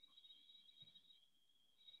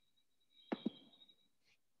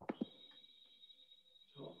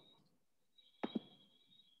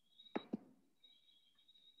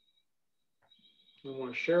 You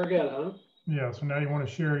want to share again, huh? Yeah, so now you want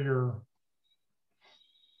to share your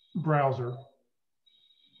browser.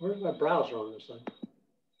 Where's my browser on this thing?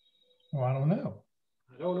 Well, I don't know.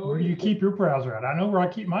 I don't know. Where do you keep your browser at? I know where I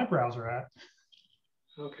keep my browser at.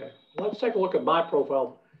 Okay, let's take a look at my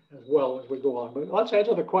profile as well as we go on. But let's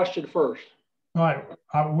answer the question first. All right,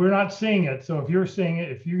 we're not seeing it. So if you're seeing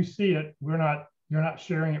it, if you see it, you're not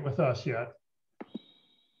sharing it with us yet.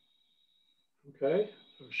 Okay,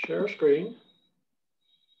 so share screen.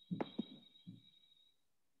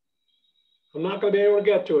 I'm not going to be able to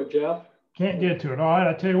get to it, Jeff. Can't get to it. All right,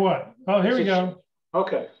 I tell you what. Oh, here we go.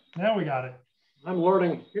 Okay. Now we got it. I'm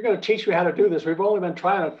learning. You're going to teach me how to do this. We've only been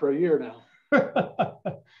trying it for a year now.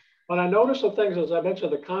 But I noticed some things, as I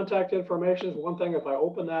mentioned, the contact information is one thing. If I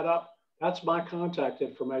open that up, that's my contact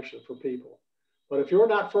information for people. But if you're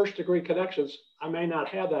not first degree connections, I may not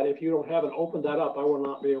have that. If you haven't opened that up, I will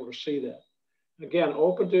not be able to see that.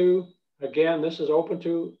 Again, this is open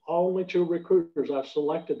to only to recruiters. I've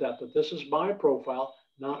selected that, but this is my profile,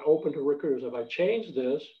 not open to recruiters. If I change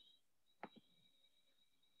this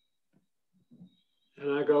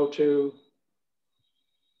and I go to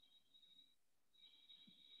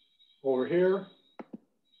over here,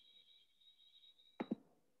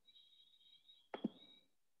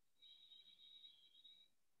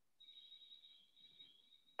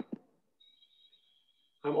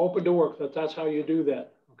 I'm open to work. That's how you do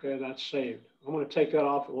that. Okay, that's saved. I'm going to take that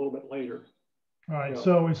off a little bit later. All right.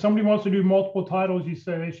 So if somebody wants to do multiple titles, you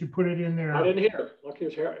say they should put it in there. I didn't hear. Look,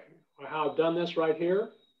 here's how I've done this right here.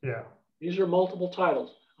 Yeah. These are multiple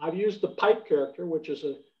titles. I've used the pipe character, which is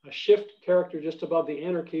a shift character just above the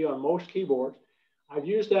enter key on most keyboards. I've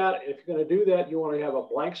used that. If you're going to do that, you want to have a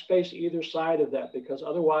blank space either side of that, because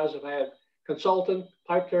otherwise, if I had consultant,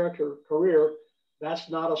 pipe character, career, that's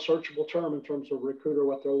not a searchable term in terms of recruiter,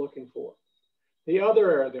 what they're looking for. The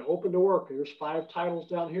other area, the open to work, there's 5 titles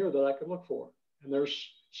down here that I could look for. And there's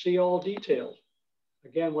see all details.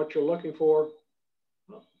 Again, what you're looking for,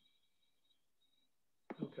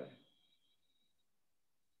 Okay.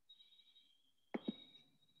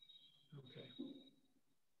 Okay.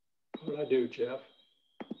 What did I do, Jeff?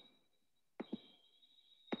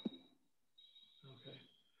 Okay.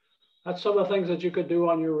 That's some of the things that you could do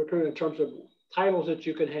on your recruiter in terms of titles that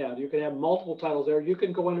you can have. You can have multiple titles there. You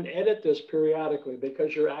can go in and edit this periodically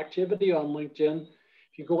because your activity on LinkedIn,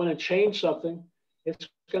 if you go in and change something, it's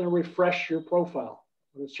going to refresh your profile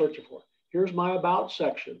when it's searching for it. Here's my about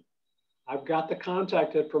section. I've got the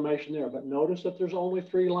contact information there, but notice that there's only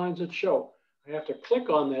 3 lines that show. I have to click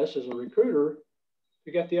on this as a recruiter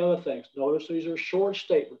to get the other things. Notice these are short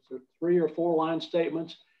statements. They're 3 or 4 line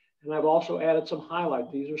statements. And I've also added some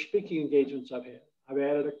highlight. These are speaking engagements I've had. I've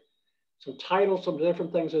added some titles, some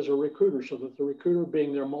different things as a recruiter so that the recruiter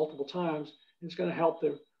being there multiple times is going to help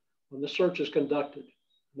them when the search is conducted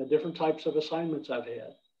and the different types of assignments I've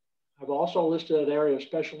had. I've also listed an area of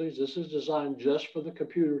specialties. This is designed just for the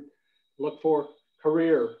computer. Look for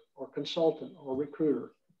career or consultant or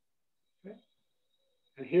recruiter. Okay.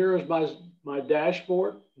 And here is my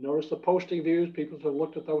dashboard. Notice the posting views. People have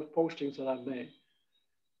looked at those postings that I've made.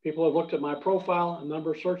 People have looked at my profile, a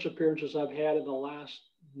number of search appearances I've had in the last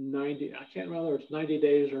 90, I can't remember if it's 90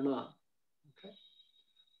 days or not. Okay.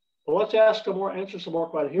 Well, let's answer some more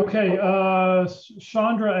questions. Okay,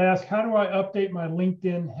 Chandra asked, how do I update my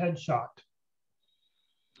LinkedIn headshot?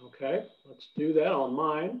 Okay, let's do that on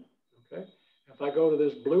mine. Okay, if I go to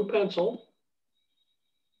this blue pencil,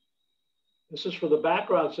 this is for the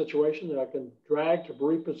background situation that I can drag to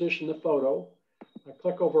reposition the photo. I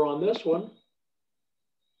click over on this one.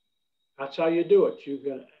 That's how you do it. You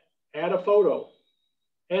can add a photo,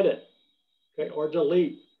 edit, okay, or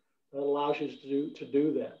delete. That allows you to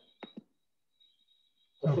do that.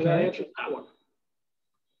 Hopefully that answers that one.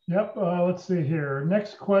 Yep, let's see here.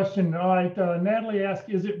 Next question. All right, Natalie asked,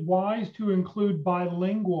 is it wise to include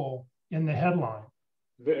bilingual in the headline?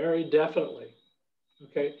 Very definitely.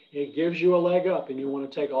 Okay, it gives you a leg up and you want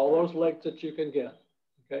to take all those legs that you can get.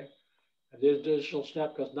 Okay, an additional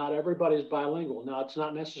step because not everybody's bilingual. Now, it's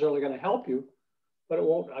not necessarily going to help you, but it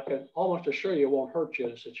won't, I can almost assure you it won't hurt you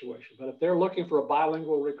in a situation. But if they're looking for a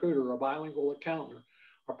bilingual recruiter or a bilingual accountant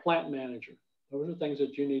or plant manager, those are things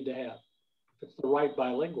that you need to have. If it's the right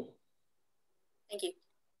bilingual. Thank you.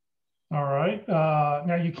 All right.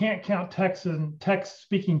 Now you can't count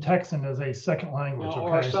speaking Texan as a second language. No,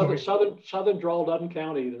 okay? Or Southern drawl doesn't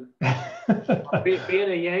count either.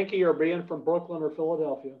 Being a Yankee or being from Brooklyn or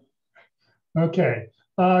Philadelphia. Okay.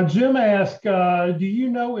 Jim asked, do you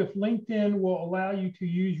know if LinkedIn will allow you to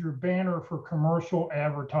use your banner for commercial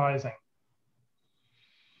advertising?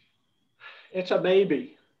 It's a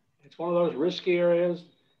maybe. It's one of those risky areas.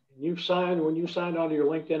 When you signed onto your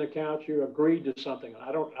LinkedIn account, you agreed to something.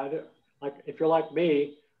 I don't like, if you're like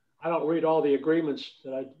me, I don't read all the agreements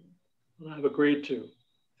that I've agreed to.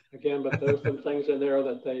 Again, but there's some things in there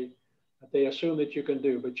that they assume that you can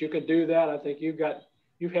do. But you can do that. I think you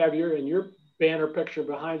have your banner picture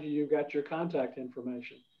behind you, you've got your contact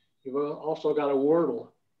information. You've also got a Wordle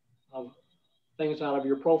of things out of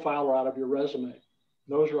your profile or out of your resume.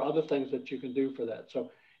 Those are other things that you can do for that.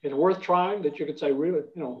 So it's worth trying. That you could say, real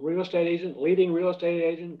estate agent, leading real estate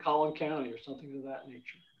agent in Collin County or something of that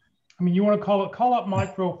nature. I mean, you want to call up my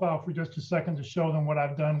profile for just a second to show them what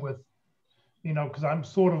I've done with, because I'm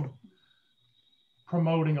sort of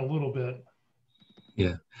promoting a little bit.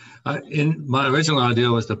 Yeah, in my original idea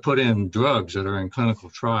was to put in drugs that are in clinical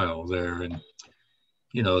trial there, and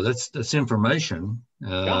that's information,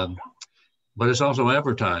 but it's also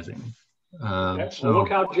advertising. Okay. So look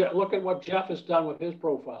at what Jeff has done with his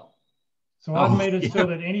profile. So I've made it so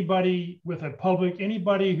that anybody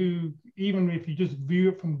who, even if you just view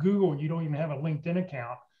it from Google and you don't even have a LinkedIn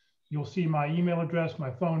account, you'll see my email address, my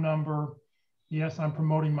phone number. Yes, I'm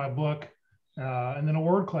promoting my book, and then a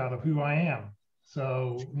word cloud of who I am.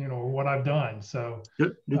 So, what I've done. So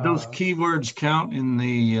did those keywords count in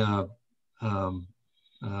the,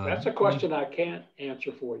 that's a question I can't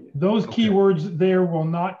answer for you. Those keywords there will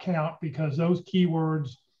not count because those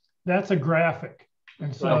keywords, that's a graphic.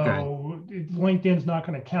 And so LinkedIn's not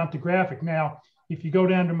going to count the graphic. Now, if you go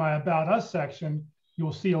down to my About Us section,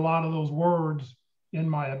 you'll see a lot of those words in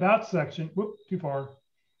my About section. Whoop, too far.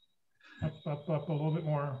 Up a little bit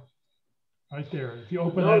more. Right there. If you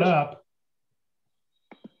open that up,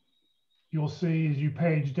 you'll see as you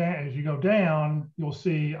go down, you'll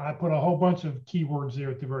see I put a whole bunch of keywords there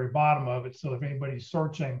at the very bottom of it. So if anybody's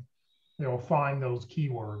searching, they'll find those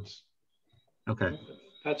keywords. Okay.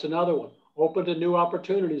 That's another one. Open to new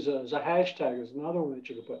opportunities as a hashtag is another one that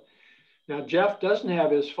you can put. Now, Jeff doesn't have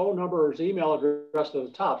his phone number or his email address at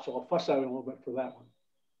the top, so I'll fuss out a little bit for that one.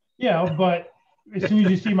 Yeah, but as soon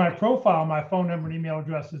as you see my profile, my phone number and email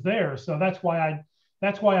address is there. So that's why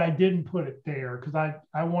I didn't put it there, because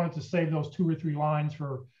I wanted to save those 2 or 3 lines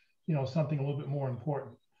for, you know, something a little bit more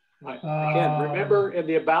important. Right. Again, remember in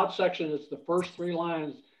the about section, it's the first 3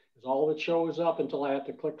 lines is all that shows up until I have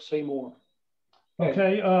to click see more.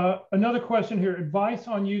 Okay. Another question here: advice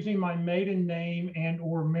on using my maiden name and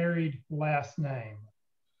or married last name.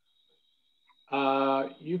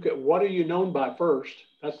 What are you known by first?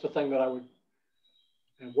 That's the thing that I would.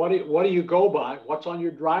 And what do you go by? What's on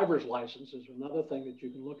your driver's license is another thing that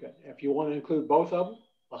you can look at. If you want to include both of them,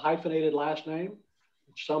 the hyphenated last name,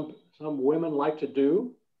 which some women like to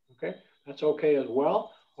do, okay, that's okay as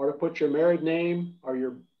well. Or to put your married name or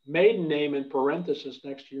your maiden name in parentheses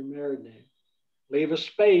next to your married name. Leave a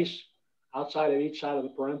space outside of each side of the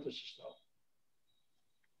parentheses,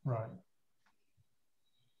 though. Right.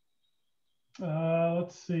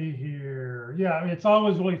 Let's see here. Yeah, I mean, it's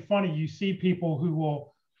always really funny. You see people who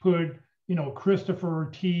will put, you know, Christopher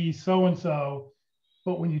T. so-and-so,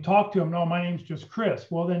 but when you talk to them, no, my name's just Chris.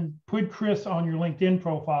 Well, then put Chris on your LinkedIn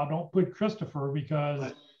profile. Don't put Christopher, because,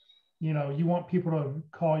 right, you know, you want people to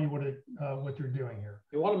call you what they're doing here.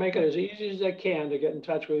 You want to make it as easy as they can to get in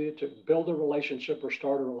touch with you, to build a relationship or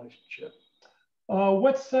start a relationship.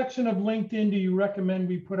 What section of LinkedIn do you recommend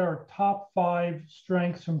we put our top 5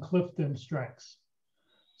 strengths from Clifton Strengths?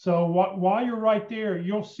 So while you're right there,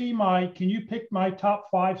 you'll see can you pick my top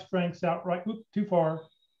 5 strengths out right? Oops, too far.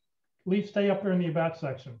 Stay up there in the about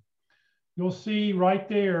section. You'll see right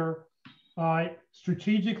there,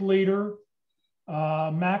 strategic leader,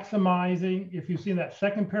 maximizing, if you see that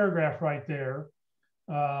second paragraph right there,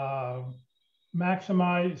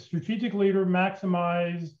 maximize, strategic leader,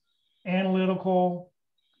 maximize, analytical,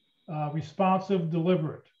 responsive,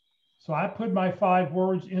 deliberate. So I put my 5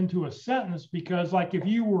 words into a sentence because, like, if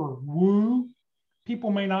you were woo, people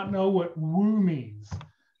may not know what woo means,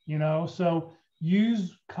 you know, so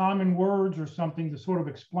use common words or something to sort of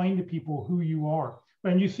explain to people who you are.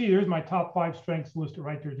 And you see, there's my top 5 strengths listed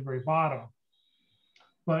right there at the very bottom.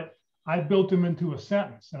 But I built them into a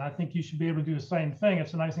sentence, and I think you should be able to do the same thing.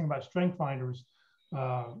 It's a nice thing about strength finders.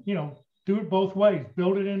 You know, do it both ways.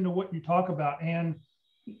 Build it into what you talk about and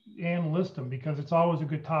list them, because it's always a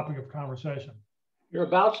good topic of conversation. Your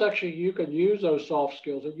about section, you could use those soft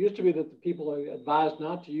skills. It used to be that the people advised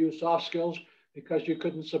not to use soft skills because you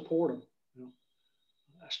couldn't support them. You know,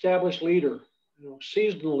 established leader, you know,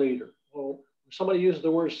 seasoned leader. Well, when somebody uses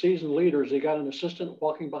the word seasoned leader, he got an assistant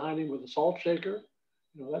walking behind him with a salt shaker.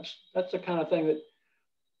 You know, that's the kind of thing that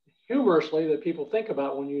humorously that people think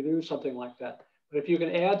about when you do something like that. But if you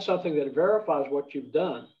can add something that verifies what you've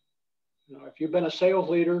done, you know, if you've been a sales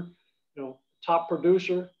leader, you know, top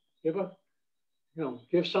producer, give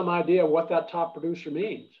some idea what that top producer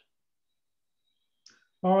means.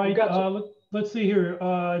 All right, let's see here.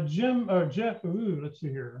 Jeff, let's see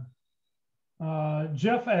here.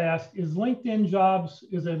 Jeff asked, is a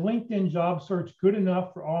LinkedIn job search good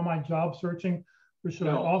enough for all my job searching? Or should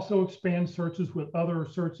I also expand searches with other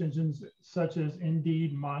search engines such as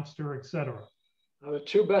Indeed, Monster, etc.? The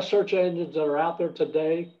 2 best search engines that are out there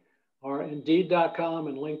today are Indeed.com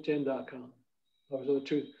and LinkedIn.com. Those are the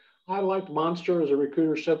 2. I liked Monster as a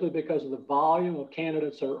recruiter simply because of the volume of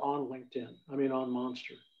candidates that are on on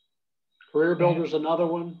Monster. Career Builder is another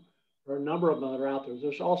one. There are a number of them that are out there.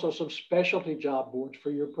 There's also some specialty job boards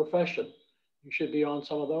for your profession. You should be on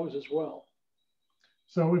some of those as well.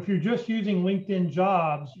 So if you're just using LinkedIn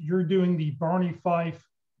Jobs, you're doing the Barney Fife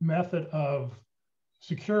method of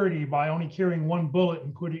security by only carrying 1 bullet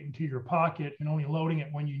and putting it into your pocket and only loading it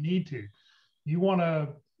when you need to. You want to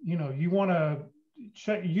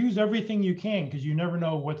use everything you can, because you never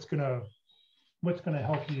know what's gonna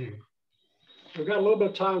help you. We've got a little bit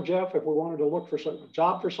of time, Jeff, if we wanted to look for a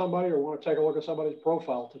job for somebody or want to take a look at somebody's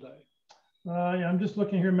profile today. Yeah, I'm just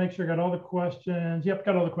looking here to make sure I got all the questions. Yep,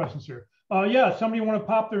 got all the questions here. Yeah, somebody want to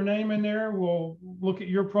pop their name in there, we'll look at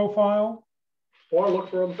your profile. Or look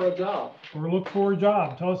for them for a job. Or look for a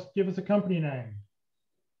job. Give us a company name.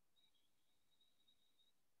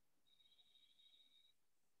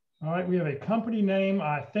 All right, we have a company name,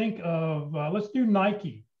 I think of, let's do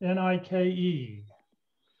Nike, N-I-K-E.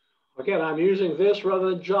 Again, I'm using this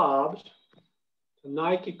rather than jobs. The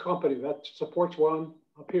Nike company, that supports one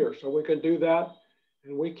up here. So we can do that.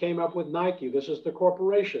 And we came up with Nike. This is the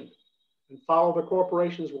corporation. And follow the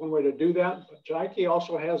corporation is one way to do that. But Nike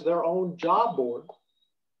also has their own job board.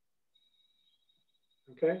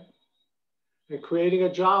 Okay. And creating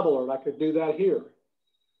a job alert, I could do that here.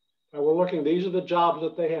 And we're looking, these are the jobs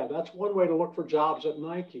that they have. That's one way to look for jobs at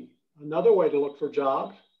Nike. Another way to look for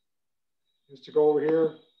jobs is to go over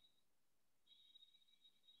here.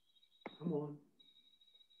 Come on,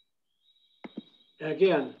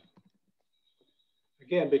 again,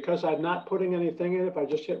 because I'm not putting anything in, if I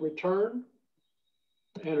just hit return,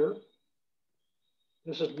 enter,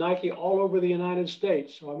 this is Nike all over the United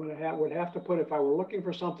States. So I'm going to would have to put, if I were looking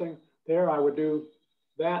for something there, I would do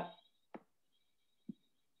that.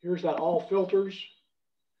 Here's that all filters.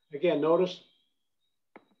 Again, notice,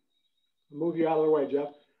 move you out of the way, Jeff.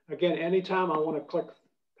 Again, anytime I want to click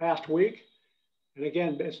past week, and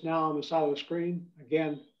again, it's now on the side of the screen.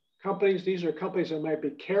 Again, companies, these are companies that might be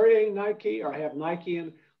carrying Nike or have Nike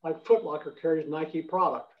in, like Foot Locker carries Nike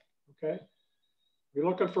product, okay? You're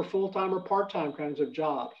looking for full-time or part-time kinds of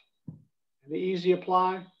jobs. And the easy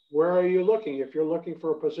apply, where are you looking? If you're looking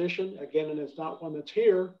for a position, again, and it's not one that's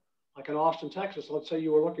here, like in Austin, Texas, let's say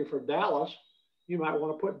you were looking for Dallas, you might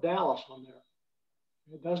want to put Dallas on there.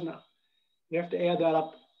 It doesn't, you have to add that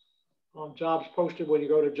up on jobs posted when you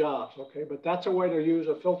go to jobs, okay? But that's a way to use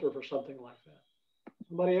a filter for something like that.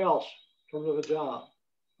 Somebody else, in terms of a job.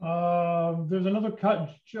 There's another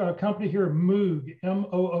company here, Moog,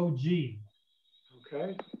 M-O-O-G.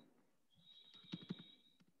 Okay.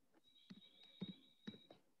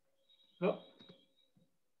 Oh,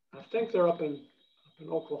 I think they're up in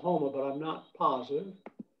Oklahoma, but I'm not positive.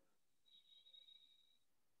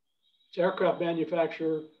 It's aircraft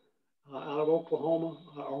manufacturer out of Oklahoma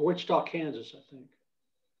or Wichita, Kansas, I think.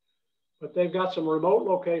 But they've got some remote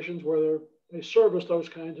locations where they service those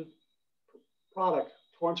kinds of product.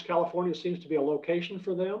 Torrance, California seems to be a location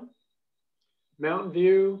for them. Mountain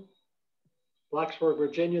View, Blacksburg,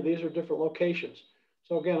 Virginia, these are different locations.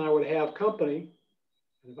 So again, I would have company,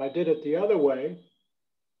 and if I did it the other way,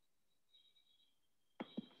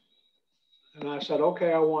 and I said,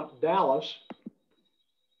 okay, I want Dallas,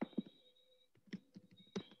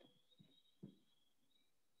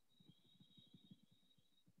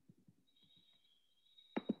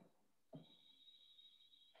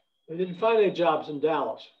 they didn't find any jobs in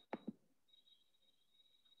Dallas.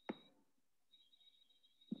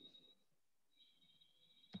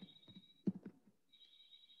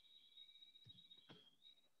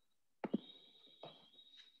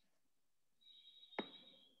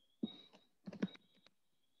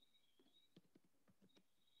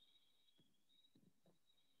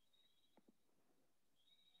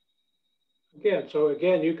 Again, so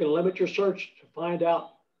again, you can limit your search to find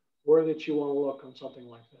out where that you want to look on something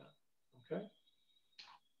like that, okay?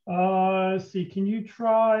 Let's see, can you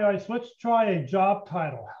try, so let's try a job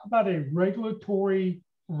title. How about a regulatory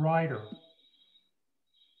writer?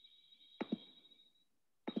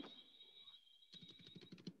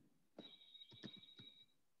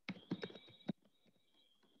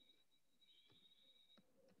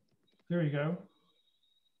 There you go.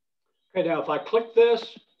 Okay, now if I click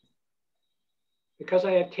this, because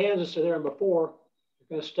I had Kansas in there before, it's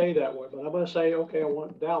going to stay that way. But I'm going to say, okay, I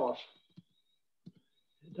want Dallas.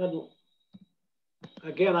 It doesn't.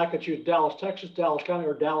 Again, I could choose Dallas, Texas, Dallas County,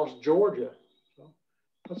 or Dallas, Georgia. So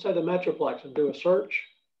let's say the Metroplex and do a search.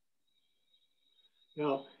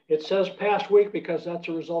 Now, it says past week because that's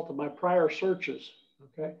a result of my prior searches.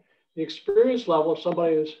 Okay. The experience level of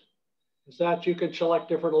somebody is that you can select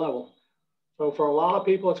different level. So for a lot of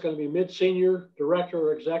people, it's going to be mid-senior, director,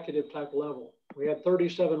 or executive type level. We had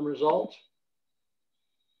 37 results.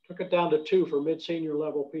 Took it down to 2 for mid-senior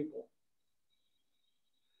level people.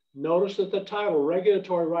 Notice that the title,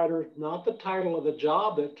 regulatory writer, is not the title of the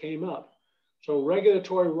job that came up. So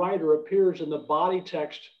regulatory writer appears in the body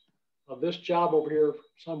text of this job over here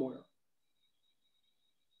somewhere.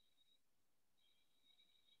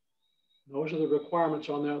 Those are the requirements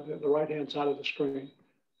on the right-hand side of the screen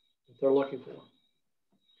that they're looking for.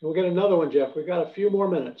 We'll get another one, Jeff. We've got a few more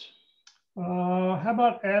minutes. How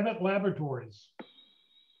about Abbott Laboratories?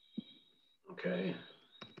 Okay.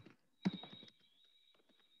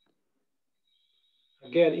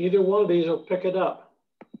 Again, either one of these will pick it up.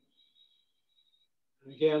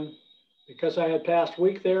 And again, because I had past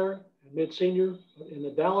week there, mid-senior in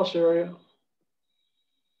the Dallas area.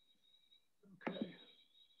 Okay.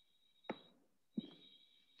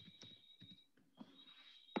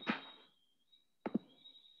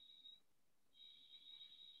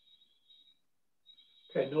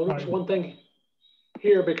 Okay, notice one thing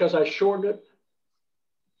here because I shortened it.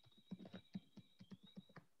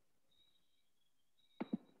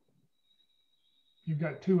 You've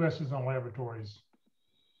got 2 S's on laboratories.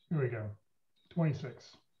 Here we go,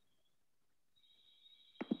 26.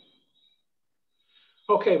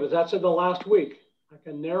 Okay, but that's in the last week. I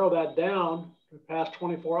can narrow that down to past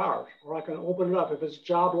 24 hours, or I can open it up. If it's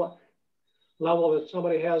job level that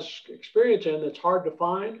somebody has experience in that's hard to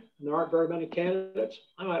find, and there aren't very many candidates,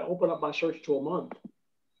 I might open up my search to a month.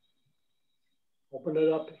 Open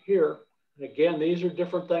it up here. And again, these are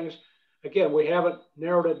different things. Again, we haven't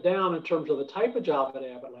narrowed it down in terms of the type of job at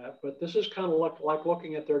Abbott Lab, but this is kind of like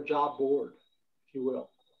looking at their job board, if you will.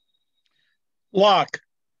 Locke.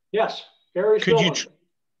 Yes, Gary.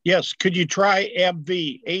 Yes, could you try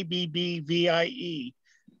AbbVie, ABBVIE?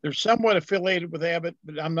 They're somewhat affiliated with Abbott,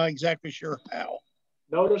 but I'm not exactly sure how.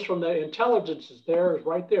 Notice from the intelligence is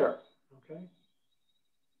right there, okay?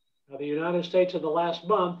 Now the United States in the last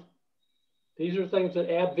month, these are things that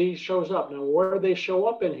AbbVie shows up. Now where they show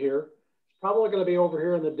up in here, it's probably gonna be over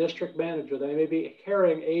here in the district manager. They may be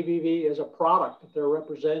carrying ABV as a product that they're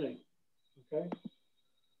representing, okay?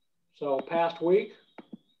 So past week,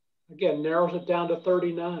 again, narrows it down to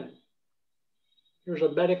 39. Here's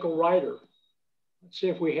a medical writer. Let's see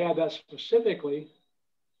if we have that specifically.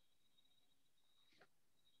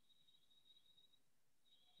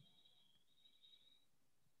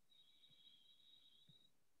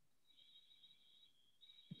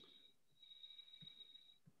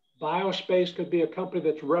 Biospace could be a company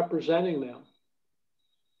that's representing them.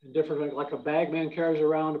 And different, like a bagman carries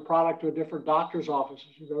around a product to a different doctor's office.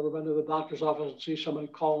 If you've ever been to the doctor's office and see somebody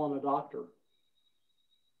call on a doctor.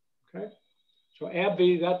 Okay. So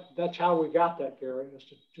AbbVie, that's how we got that, Gary, is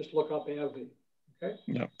to just look up AbbVie. Okay.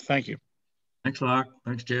 Yeah. Thank you. Thanks, Locke.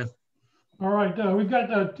 Thanks, Jeff. All right. We've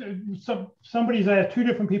got somebody's asked, two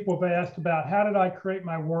different people have asked about how did I create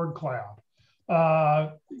my word cloud?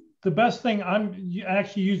 The best thing, I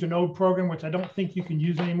actually used an old program, which I don't think you can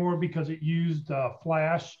use anymore because it used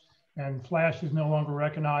Flash, and Flash is no longer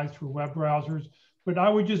recognized for web browsers. But I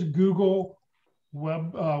would just Google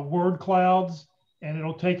word clouds, and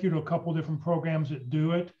it'll take you to a couple different programs that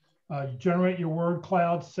do it. Generate your word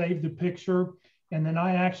cloud, save the picture. And then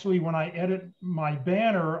I actually, when I edit my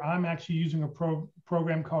banner, I'm actually using a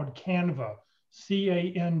program called Canva,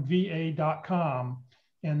 CANVA.com.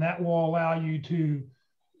 And that will allow you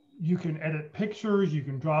can edit pictures, you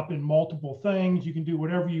can drop in multiple things, you can do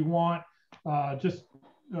whatever you want.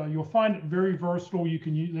 You'll find it very versatile. You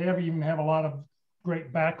can use, they even have a lot of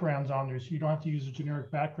great backgrounds on there, so you don't have to use a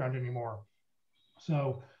generic background anymore.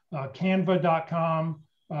 So canva.com,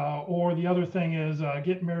 or the other thing is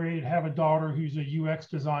get married, have a daughter who's a UX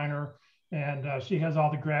designer, and she has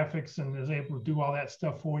all the graphics and is able to do all that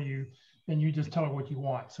stuff for you, and you just tell her what you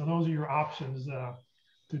want. So those are your options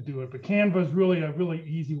to do it. But Canva is really a really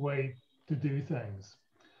easy way to do things.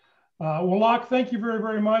 Well, Locke, thank you very,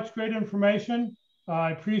 very much. Great information.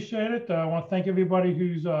 I appreciate it. I want to thank everybody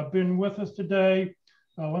who's been with us today.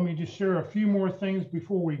 Let me just share a few more things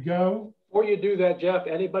before we go. Before you do that, Jeff,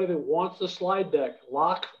 anybody that wants the slide deck,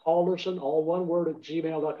 Locke Alderson, all one word, at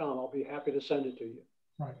gmail.com. I'll be happy to send it to you.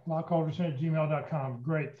 Right, LockeAlderson@gmail.com.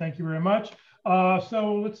 Great, thank you very much.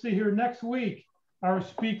 So let's see here. Next week, our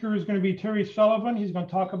speaker is going to be Terry Sullivan. He's going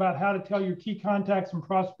to talk about how to tell your key contacts and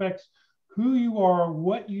prospects who you are,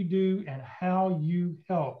 what you do, and how you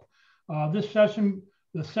help. The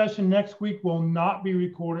session next week will not be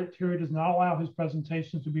recorded. Terry does not allow his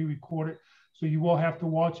presentations to be recorded, so you will have to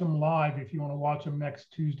watch them live if you want to watch them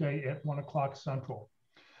next Tuesday at 1 o'clock Central.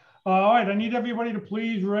 All right, I need everybody to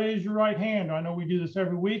please raise your right hand. I know we do this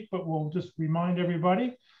every week, but we'll just remind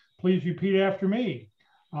everybody. Please repeat after me.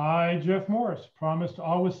 I, Jeff Morris, promise to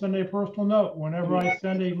always send a personal note whenever I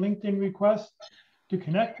send a LinkedIn request to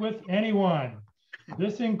connect with anyone.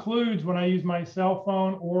 This includes when I use my cell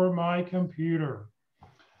phone or my computer.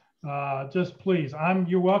 Just please,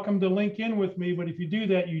 you're welcome to link in with me, but if you do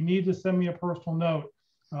that, you need to send me a personal note.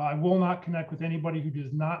 I will not connect with anybody who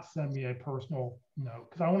does not send me a personal note,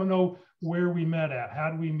 because I want to know where we met at. How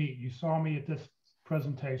did we meet? You saw me at this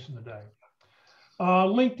presentation today.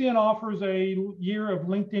 LinkedIn offers a year of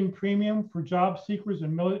LinkedIn Premium for job seekers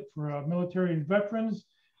and military and veterans.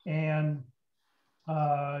 And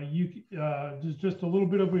there's just a little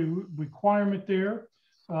bit of a requirement there.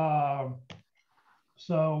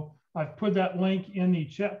 So I've put that link in the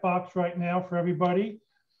chat box right now for everybody.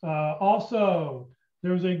 Also,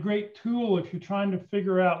 there's a great tool if you're trying to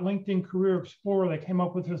figure out LinkedIn Career Explorer. They came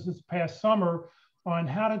up with this past summer on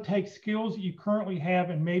how to take skills that you currently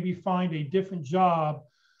have and maybe find a different job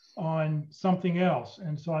on something else.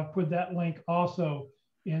 And so I've put that link also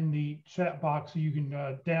in the chat box so you can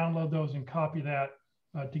download those and copy that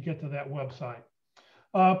to get to that website.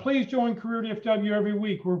 Please join Career DFW every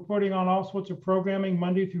week. We're putting on all sorts of programming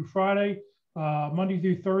Monday through Friday. Monday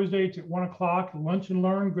through Thursday, it's at 1 o'clock. Lunch and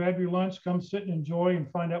learn, grab your lunch, come sit and enjoy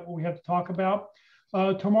and find out what we have to talk about.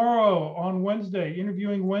 Tomorrow on Wednesday,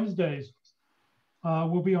 Interviewing Wednesdays,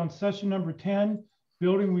 we'll be on session number 10,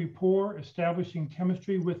 Building Rapport, Establishing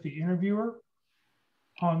Chemistry with the Interviewer.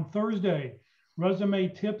 On Thursday, Resume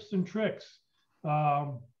Tips and Tricks.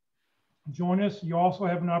 Join us. You also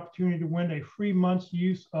have an opportunity to win a free month's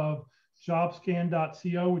use of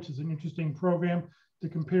jobscan.co, which is an interesting program to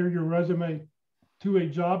compare your resume to a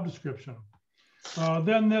job description.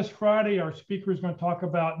 Then this Friday, our speaker is going to talk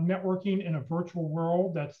about networking in a virtual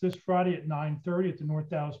world. That's this Friday at 9:30 at the North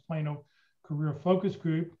Dallas Plano Career Focus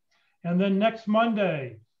Group. And then next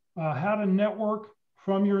Monday, how to network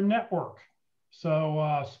from your network.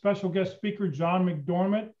 So special guest speaker, John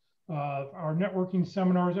McDormand. Our networking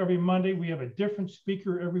seminars every Monday. We have a different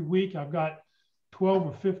speaker every week. I've got 12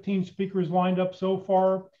 or 15 speakers lined up so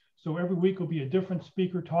far. So every week will be a different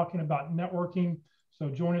speaker talking about networking. So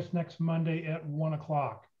join us next Monday at 1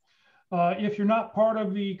 o'clock. If you're not part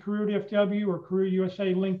of the Career DFW or Career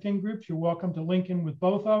USA LinkedIn groups, you're welcome to link in with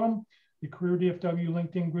both of them. The Career DFW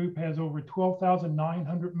LinkedIn group has over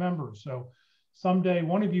 12,900 members. So someday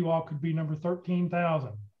one of you all could be number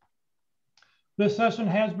 13,000. This session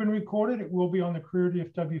has been recorded. It will be on the Career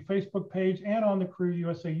DFW Facebook page and on the Career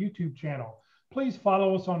USA YouTube channel. Please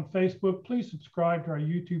follow us on Facebook. Please subscribe to our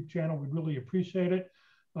YouTube channel. We'd really appreciate it.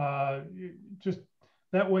 Just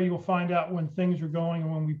that way you'll find out when things are going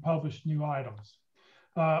and when we publish new items.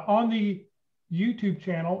 On the YouTube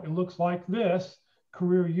channel, it looks like this,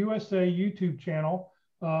 Career USA YouTube channel.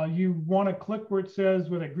 You want to click where it says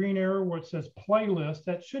with a green arrow where it says playlist.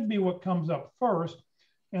 That should be what comes up first.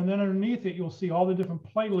 And then underneath it, you'll see all the different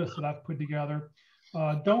playlists that I've put together.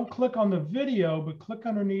 Don't click on the video, but click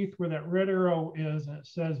underneath where that red arrow is and it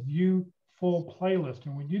says view full playlist.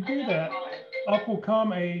 And when you do that, up will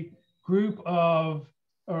come a group of,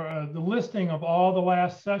 or the listing of all the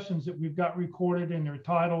last sessions that we've got recorded in their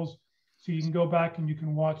titles. So you can go back and you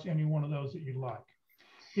can watch any one of those that you'd like.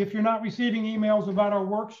 If you're not receiving emails about our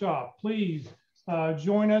workshop, please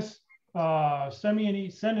join us. Send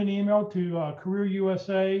an email to Career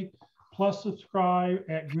USA plus subscribe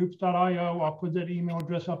at groups.io. I'll put that email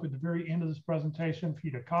address up at the very end of this presentation for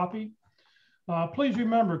you to copy. Please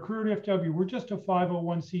remember, Career DFW, we're just a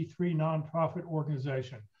 501c3 nonprofit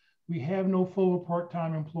organization. We have no full or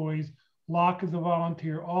part-time employees. Locke is a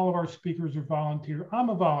volunteer. All of our speakers are volunteer. I'm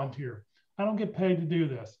a volunteer. I don't get paid to do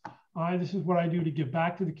this. This is what I do to give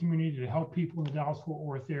back to the community, to help people in the Dallas-Fort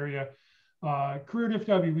Worth area. Career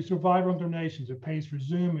DFW, we survive on donations. It pays for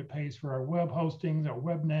Zoom. It pays for our web hostings, our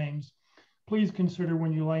web names. Please consider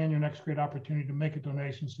when you land your next great opportunity to make a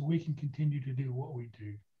donation so we can continue to do what we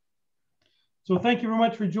do. So thank you very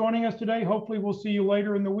much for joining us today. Hopefully we'll see you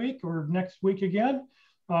later in the week or next week again.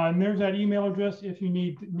 And there's that email address if you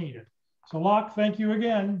need it. So Locke, thank you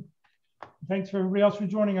again. Thanks for everybody else for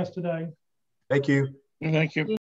joining us today. Thank you. Thank you.